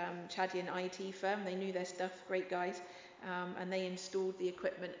trustworthy Chadian IT firm. They knew their stuff, great guys. And they installed the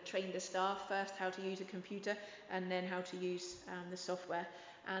equipment, trained the staff first how to use a computer and then how to use the software.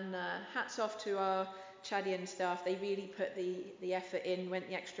 And hats off to our Chadian staff. They really put the effort in, went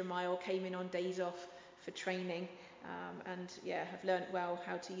the extra mile, came in on days off for training, and have learnt well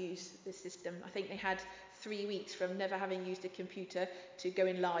how to use the system. I think they had 3 weeks from never having used a computer to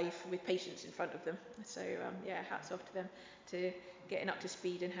going live with patients in front of them. So hats off to them to getting up to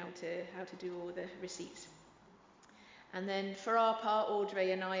speed and how to do all the receipts. And then for our part,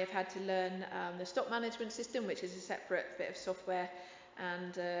 Audrey and I have had to learn the stock management system, which is a separate bit of software,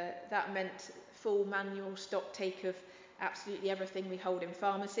 and that meant full manual stock take of absolutely everything we hold in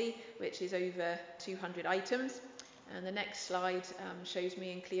pharmacy, which is over 200 items. And the next slide shows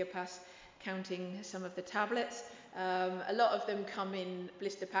me and Cleopas counting some of the tablets. A lot of them come in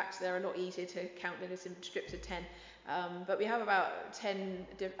blister packs. They're a lot easier to count than in strips of 10. But we have about 10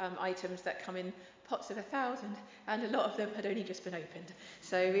 items that come in pots of 1,000, and a lot of them had only just been opened.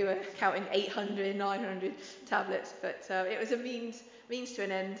 So we were counting 800, 900 tablets, but it was a means to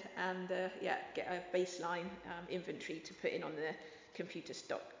an end, and get a baseline inventory to put in on the computer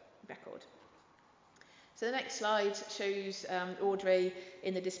stock record. So the next slide shows Audrey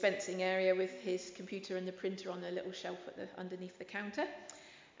in the dispensing area with his computer and the printer on the little shelf underneath the counter.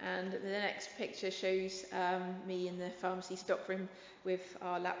 And the next picture shows me in the pharmacy stock room with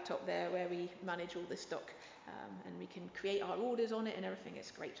our laptop there where we manage all the stock, and we can create our orders on it and everything. It's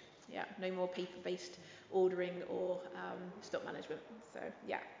great. Yeah, no more paper-based ordering or stock management. So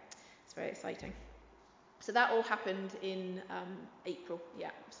yeah, it's very exciting. So that all happened in April,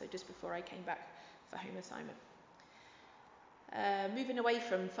 so just before I came back for home assignment. Moving away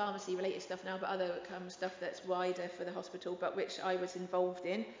from pharmacy related stuff now, but other stuff that's wider for the hospital, but which I was involved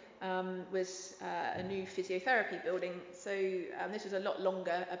in, was a new physiotherapy building. So this was a lot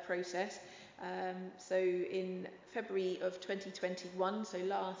longer a process. So in February of 2021, so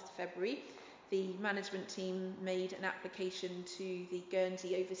last February, the management team made an application to the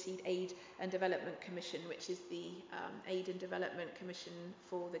Guernsey Overseas Aid and Development Commission, which is the Aid and Development Commission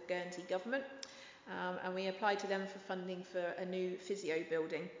for the Guernsey government. And we applied to them for funding for a new physio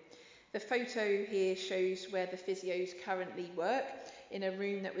building. The photo here shows where the physios currently work, in a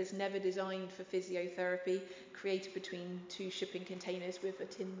room that was never designed for physiotherapy, created between 2 shipping containers with a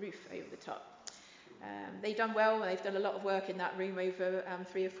tin roof over the top. They've done well, they've done a lot of work in that room over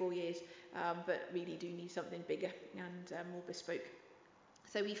 3 or 4 years, but really do need something bigger and more bespoke.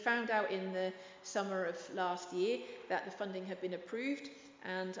 So we found out in the summer of last year that the funding had been approved,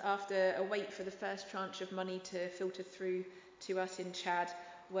 and after a wait for the first tranche of money to filter through to us in Chad,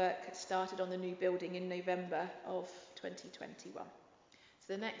 work started on the new building in November of 2021.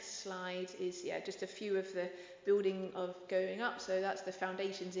 So the next slide is just a few of the building of going up. So that's the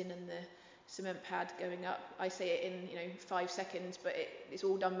foundations in and the cement pad going up. I say it in 5 seconds, but it's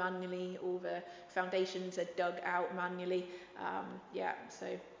all done manually. All the foundations are dug out manually. So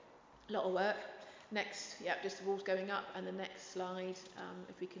a lot of work. Next, just the walls going up, and the next slide,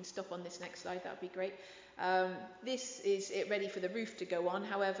 if we can stop on this next slide, that would be great. This is it ready for the roof to go on.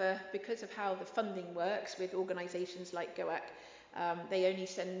 However, because of how the funding works with organisations like GOAC, they only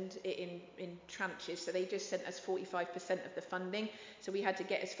send it in tranches, so they just sent us 45% of the funding, so we had to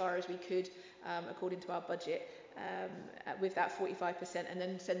get as far as we could according to our budget with that 45%, and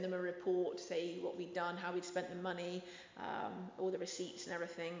then send them a report, say what we'd done, how we'd spent the money, all the receipts and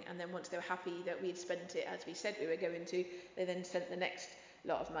everything, and then once they were happy that we'd spent it as we said we were going to, they then sent the next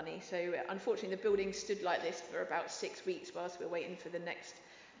lot of money. So unfortunately the building stood like this for about 6 weeks whilst we were waiting for the next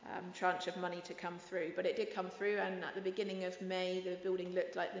tranche of money to come through, but it did come through, and at the beginning of May the building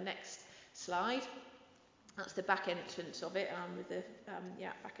looked like the next slide. That's the back entrance of it, with the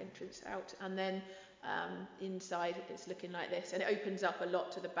back entrance out, and then inside it's looking like this, and it opens up a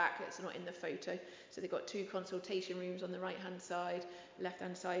lot to the back. It's not in the photo, so they've got 2 consultation rooms on the right hand side, left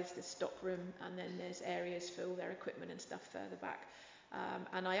hand side is the stock room, and then there's areas for all their equipment and stuff further back.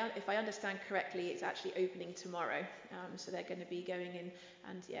 And if I understand correctly, it's actually opening tomorrow, so they're going to be going in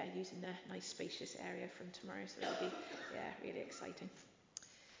and using their nice spacious area from tomorrow, so that'll be really exciting.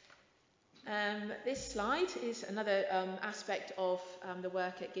 This slide is another aspect of the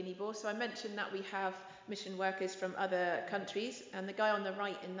work at Guinea-Bourg. So I mentioned that we have mission workers from other countries, and the guy on the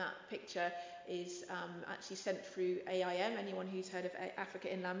right in that picture is actually sent through AIM, anyone who's heard of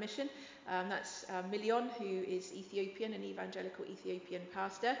Africa Inland Mission. That's Milion, who is Ethiopian, an evangelical Ethiopian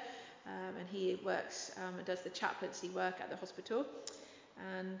pastor, and he works and does the chaplaincy work at the hospital.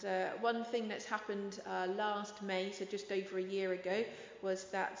 And one thing that's happened last May, so just over a year ago, was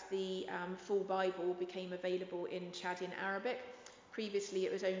that the full Bible became available in Chadian Arabic. Previously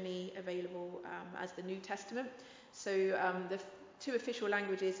it was only available as the New Testament. So the 2 official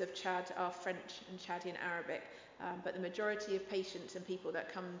languages of Chad are French and Chadian Arabic, but the majority of patients and people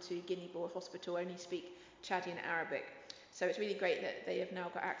that come to Guinea-Bourg Hospital only speak Chadian Arabic. So it's really great that they have now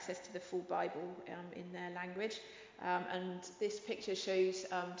got access to the full Bible in their language. And this picture shows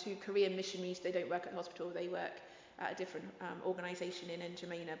 2 Korean missionaries. They don't work at the hospital, they work at a different organisation in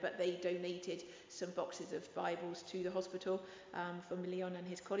N'Djamena, but they donated some boxes of Bibles to the hospital for Milion and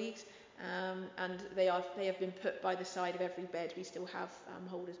his colleagues, and they have been put by the side of every bed. We still have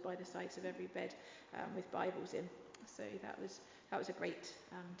holders by the sides of every bed with Bibles in, so that was a great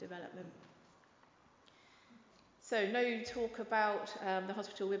development. So no talk about the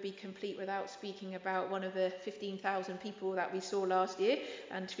hospital would be complete without speaking about one of the 15,000 people that we saw last year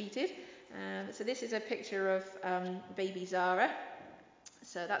and treated. So this is a picture of baby Zara.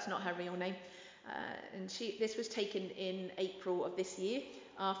 So that's not her real name. And this was taken in April of this year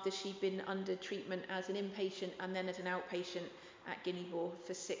after she'd been under treatment as an inpatient and then as an outpatient at Guinea-Bourg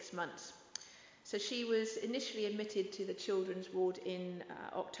for 6 months. So she was initially admitted to the children's ward in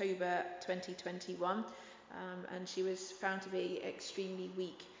October 2021. And she was found to be extremely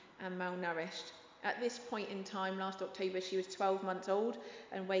weak and malnourished. At this point in time, last October, she was 12 months old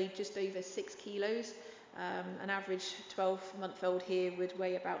and weighed just over 6 kilos. An average 12-month-old here would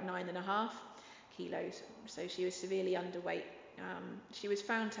weigh about 9.5 kilos, so she was severely underweight. She was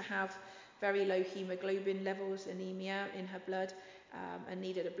found to have very low hemoglobin levels, anemia in her blood, and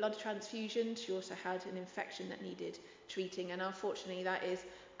needed a blood transfusion. She also had an infection that needed treating, and unfortunately that is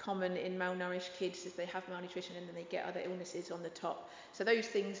common in malnourished kids, as they have malnutrition and then they get other illnesses on the top. So those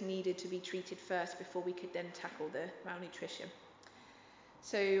things needed to be treated first before we could then tackle the malnutrition.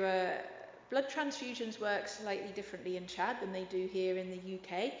 So blood transfusions work slightly differently in Chad than they do here in the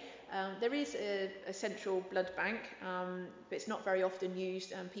UK. There is a central blood bank, but it's not very often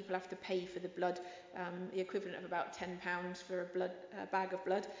used, and people have to pay for the blood, the equivalent of about £10 for a bag of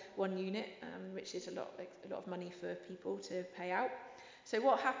blood, 1 unit, which is a lot of money for people to pay out. So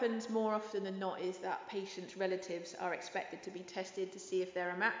what happens more often than not is that patients' relatives are expected to be tested to see if they're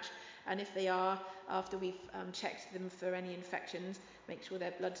a match, and if they are, after we've checked them for any infections, make sure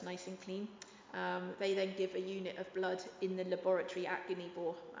their blood's nice and clean, they then give a unit of blood in the laboratory at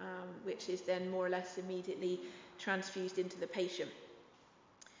Guinea-Bourg, which is then more or less immediately transfused into the patient.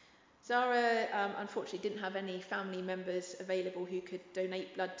 Zara unfortunately didn't have any family members available who could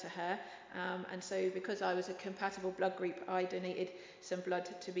donate blood to her, and so because I was a compatible blood group, I donated some blood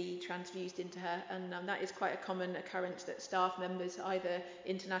to be transfused into her, and that is quite a common occurrence that staff members, either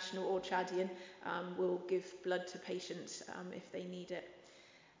international or Chadian, will give blood to patients if they need it.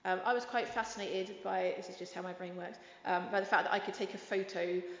 I was quite fascinated by, this is just how my brain works, by the fact that I could take a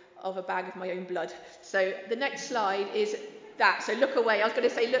photo of a bag of my own blood. So the next slide is that. So look away. I was going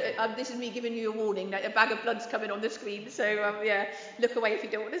to say, look, this is me giving you a warning that a bag of blood's coming on the screen. So yeah, look away if you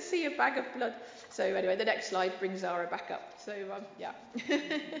don't want to see a bag of blood. So anyway, the next slide brings Zara back up. So yeah.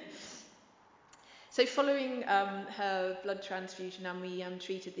 So following her blood transfusion, and we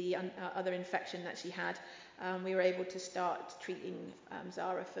treated the other infection that she had, we were able to start treating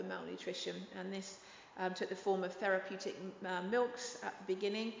Zara for malnutrition. And this took the form of therapeutic milks at the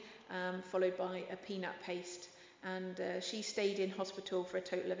beginning, followed by a peanut paste. And she stayed in hospital for a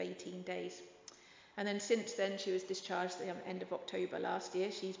total of 18 days. And then since then, she was discharged at the end of October last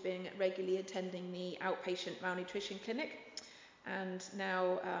year. She's been regularly attending the outpatient malnutrition clinic. And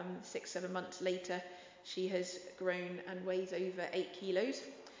now, 6-7 months later, she has grown and weighs over 8 kilos.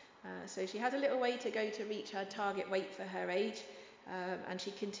 So she has a little way to go to reach her target weight for her age. And she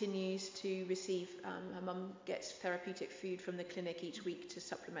continues to receive, her mum gets therapeutic food from the clinic each week to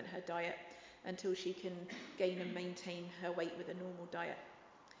supplement her diet until she can gain and maintain her weight with a normal diet.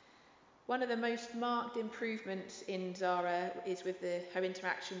 One of the most marked improvements in Zara is with her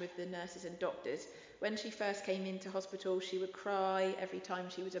interaction with the nurses and doctors. When she first came into hospital, she would cry every time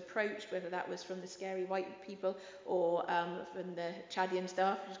she was approached, whether that was from the scary white people or from the Chadian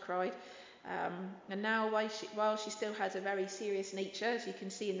staff who cried. And now, while she still has a very serious nature, as you can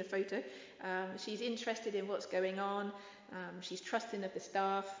see in the photo, she's interested in what's going on. She's trusting of the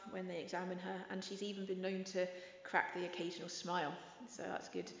staff when they examine her, and she's even been known to crack the occasional smile. So that's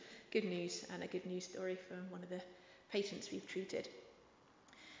good news, and a good news story from one of the patients we've treated.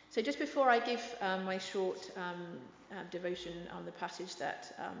 So just before I give my short devotion on the passage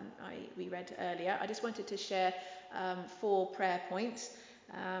that we read earlier, I just wanted to share 4 prayer points.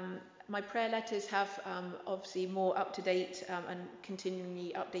 My prayer letters have obviously more up-to-date and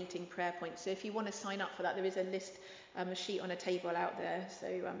continually updating prayer points. So if you want to sign up for that, there is a list, a sheet on a table out there. So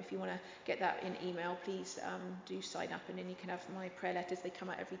if you want to get that in email, please do sign up, and then you can have my prayer letters. They come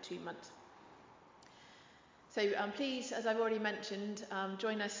out every 2 months. So please, as I've already mentioned,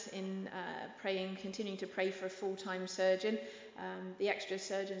 join us in continuing to pray for a full-time surgeon. The extra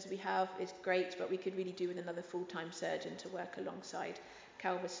surgeons we have is great, but we could really do with another full-time surgeon to work alongside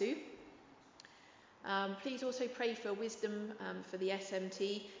Calbasu. Please also pray for wisdom for the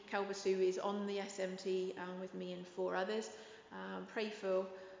SMT. Calbasu is on the SMT with me and 4 others. Pray for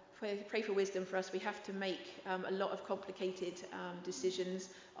wisdom for us. We have to make a lot of complicated decisions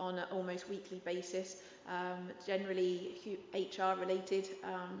on an almost weekly basis, generally HR related,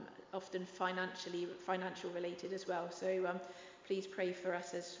 often financial related as well. So please pray for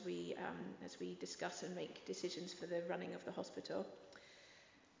us as we discuss and make decisions for the running of the hospital.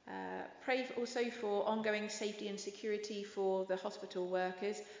 Pray also for ongoing safety and security for the hospital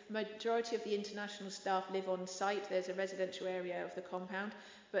workers. Majority of the international staff live on site. There's a residential area of the compound,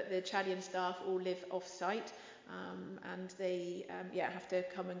 but the Chadian staff all live off site, and they have to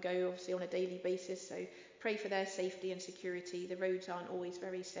come and go obviously on a daily basis. So pray for their safety and security. The roads aren't always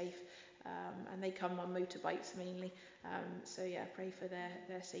very safe, and they come on motorbikes mainly. Pray for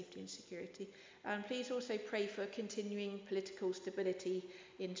their safety and security. And please also pray for continuing political stability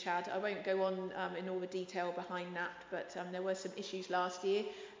in Chad. I won't go on in all the detail behind that, but there were some issues last year,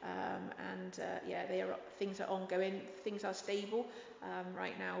 things are ongoing. Things are stable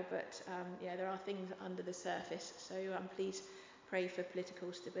right now, but there are things under the surface. So please pray for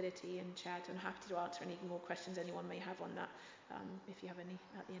political stability in Chad. I'm happy to answer any more questions anyone may have on that, if you have any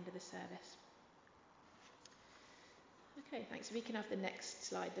at the end of the service. Okay, thanks. If we can have the next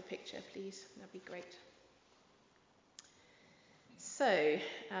slide, the picture, please, that'd be great. So,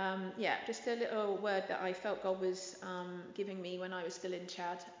 just a little word that I felt God was giving me when I was still in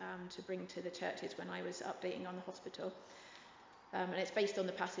Chad to bring to the churches when I was updating on the hospital. And it's based on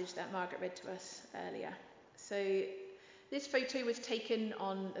the passage that Margaret read to us earlier. So, this photo was taken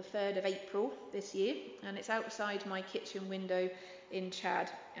on the 3rd of April this year, and it's outside my kitchen window in Chad.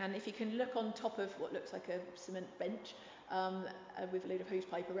 And if you can look on top of what looks like a cement bench, with a load of hose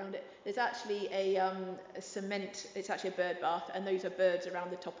pipe around it, there's actually it's actually a bird bath, and those are birds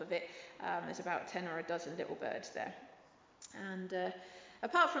around the top of it. There's about 10 or a dozen little birds there. And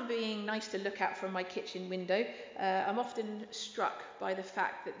apart from being nice to look at from my kitchen window, I'm often struck by the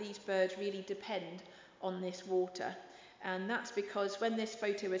fact that these birds really depend on this water. And that's because when this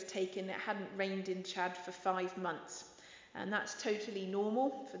photo was taken, it hadn't rained in Chad for 5 months. And that's totally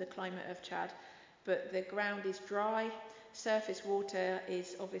normal for the climate of Chad. But the ground is dry, surface water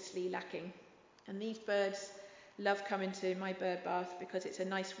is obviously lacking. And these birds love coming to my bird bath because it's a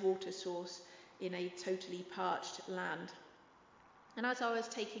nice water source in a totally parched land. And as I was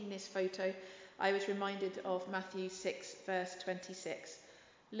taking this photo, I was reminded of Matthew 6, verse 26.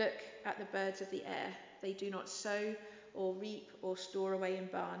 Look at the birds of the air. They do not sow or reap or store away in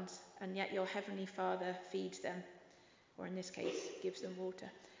barns, and yet your heavenly Father feeds them, or in this case, gives them water.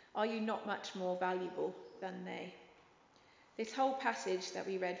 Are you not much more valuable than they? This whole passage that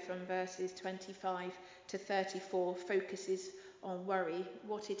we read from verses 25 to 34 focuses on worry,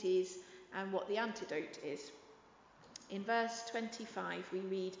 what it is, and what the antidote is. In verse 25 we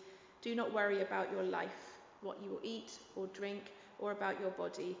read, "Do not worry about your life, what you will eat or drink, or about your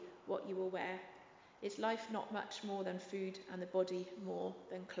body, what you will wear. Is life not much more than food, and the body more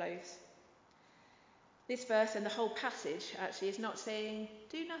than clothes?" This verse and the whole passage actually is not saying,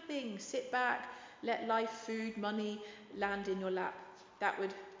 do nothing, sit back, let life, food, money land in your lap. That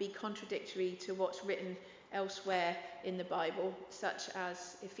would be contradictory to what's written elsewhere in the Bible, such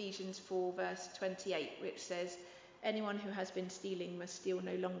as Ephesians 4 verse 28, which says, "Anyone who has been stealing must steal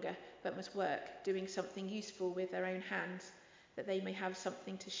no longer, but must work, doing something useful with their own hands, that they may have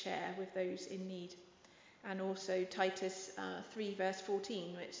something to share with those in need." And also Titus 3 verse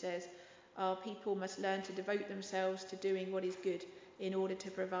 14, which says, "Our people must learn to devote themselves to doing what is good in order to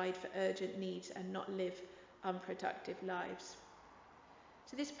provide for urgent needs and not live unproductive lives."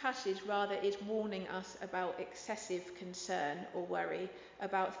 So this passage rather is warning us about excessive concern or worry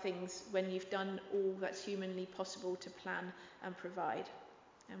about things when you've done all that's humanly possible to plan and provide.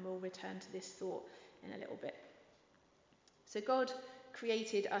 And we'll return to this thought in a little bit. So God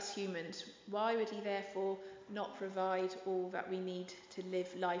created us humans. Why would he therefore not provide all that we need to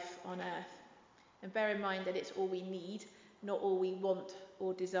live life on earth? And bear in mind that it's all we need, not all we want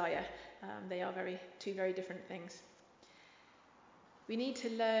or desire. They are two very different things. We need to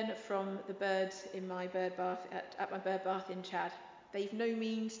learn from the birds in my bird bath at my bird bath in Chad. They've no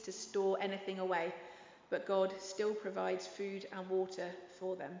means to store anything away, but God still provides food and water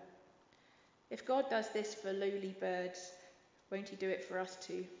for them. If God does this for lowly birds, won't he do it for us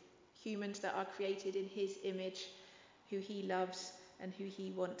too? Humans that are created in his image, who he loves and who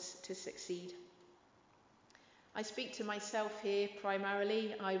he wants to succeed. I speak to myself here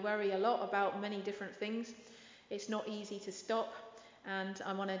primarily. I worry a lot about many different things. It's not easy to stop, and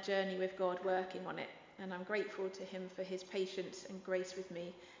I'm on a journey with God working on it. And I'm grateful to him for his patience and grace with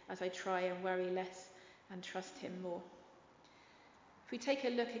me as I try and worry less and trust him more. If we take a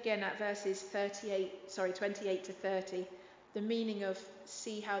look again at verses 28 to 30, the meaning of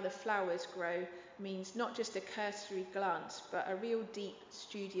 "see how the flowers grow" means not just a cursory glance, but a real deep,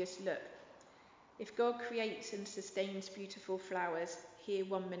 studious look. If God creates and sustains beautiful flowers here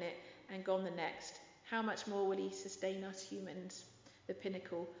one minute and gone the next, how much more will he sustain us humans, the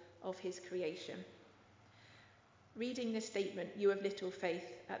pinnacle of his creation? Reading this statement, "You of little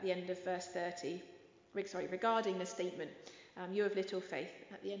faith," at the end of verse 30, regarding the statement, "You of little faith,"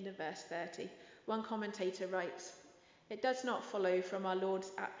 at the end of verse 30, one commentator writes, "It does not follow from our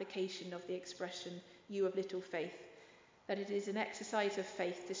Lord's application of the expression, 'you of little faith,' that it is an exercise of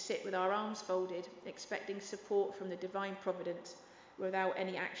faith to sit with our arms folded, expecting support from the divine providence without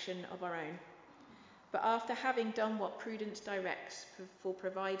any action of our own. But after having done what prudence directs for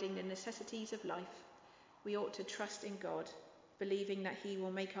providing the necessities of life, we ought to trust in God, believing that he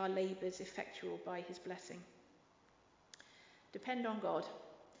will make our labours effectual by his blessing." Depend on God.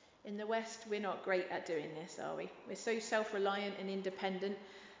 In the West, we're not great at doing this, are we? We're so self-reliant and independent,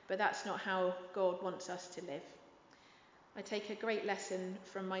 but that's not how God wants us to live. I take a great lesson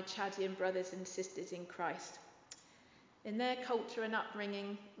from my Chadian brothers and sisters in Christ. In their culture and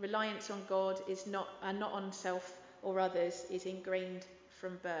upbringing, reliance on God and not on self or others is ingrained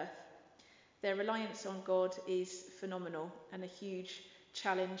from birth. Their reliance on God is phenomenal and a huge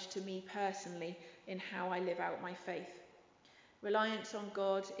challenge to me personally in how I live out my faith. Reliance on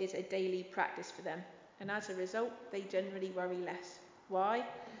God is a daily practice for them, and as a result, they generally worry less. Why?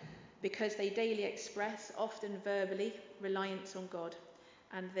 Because they daily express, often verbally, reliance on God,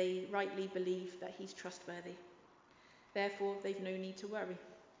 and they rightly believe that he's trustworthy. Therefore, they've no need to worry.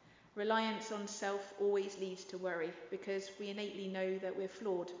 Reliance on self always leads to worry, because we innately know that we're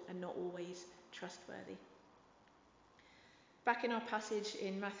flawed and not always trustworthy. Back in our passage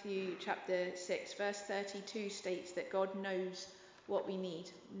in Matthew chapter 6, verse 32 states that God knows what we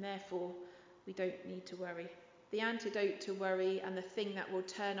need, and therefore we don't need to worry. The antidote to worry and the thing that will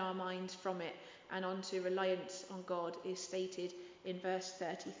turn our minds from it and onto reliance on God is stated in verse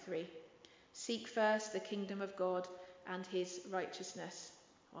 33. "Seek first the kingdom of God and his righteousness."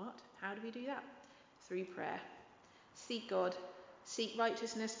 What? How do we do that? Through prayer. Seek God, seek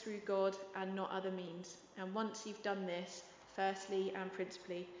righteousness through God and not other means. And once you've done this, firstly and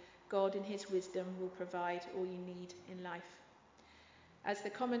principally, God in his wisdom will provide all you need in life. As the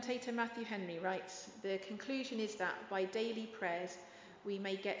commentator Matthew Henry writes, the conclusion is that by daily prayers we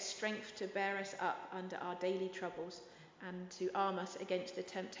may get strength to bear us up under our daily troubles and to arm us against the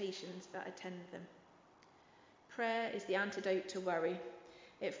temptations that attend them. Prayer is the antidote to worry.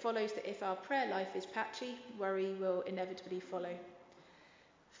 It follows that if our prayer life is patchy, worry will inevitably follow.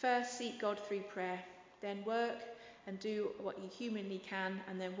 First, seek God through prayer, then work and do what you humanly can,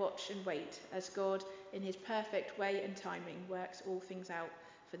 and then watch and wait as God, in his perfect way and timing, works all things out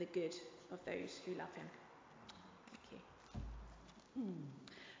for the good of those who love him. Thank you.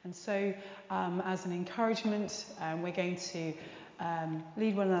 And so, as an encouragement, we're going to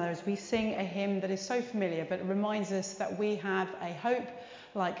lead one another as we sing a hymn that is so familiar, but it reminds us that we have a hope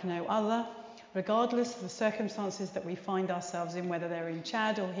like no other, regardless of the circumstances that we find ourselves in, whether they're in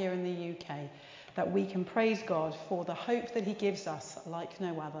Chad or here in the UK, that we can praise God for the hope that he gives us like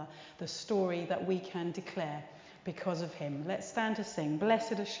no other, the story that we can declare because of him. Let's stand to sing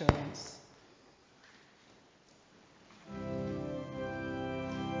Blessed Assurance.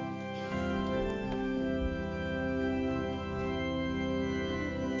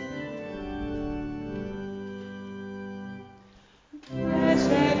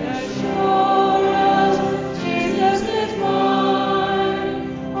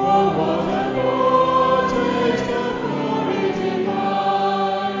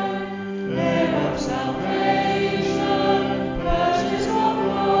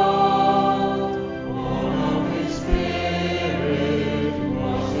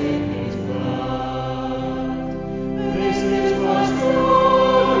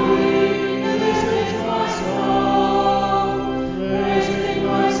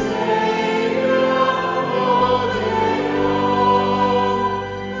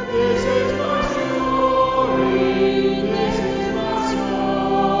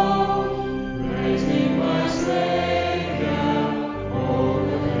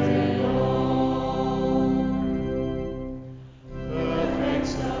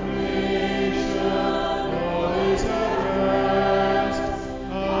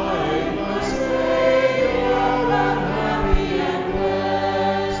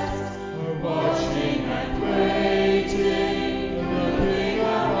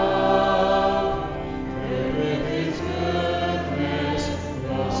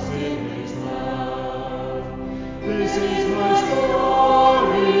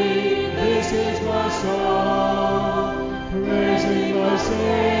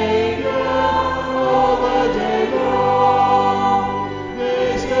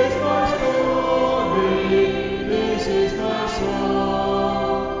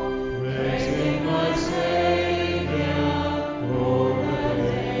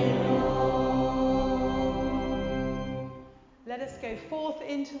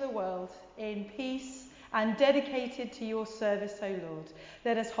 And dedicated to your service, O Lord.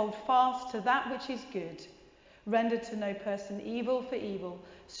 Let us hold fast to that which is good. Render to no person evil for evil.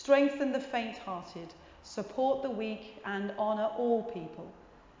 Strengthen the faint-hearted. Support the weak and honour all people.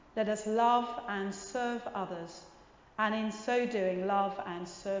 Let us love and serve others, and in so doing love and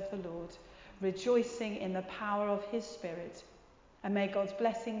serve the Lord, rejoicing in the power of his Spirit. And may God's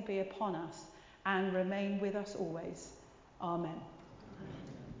blessing be upon us and remain with us always. Amen.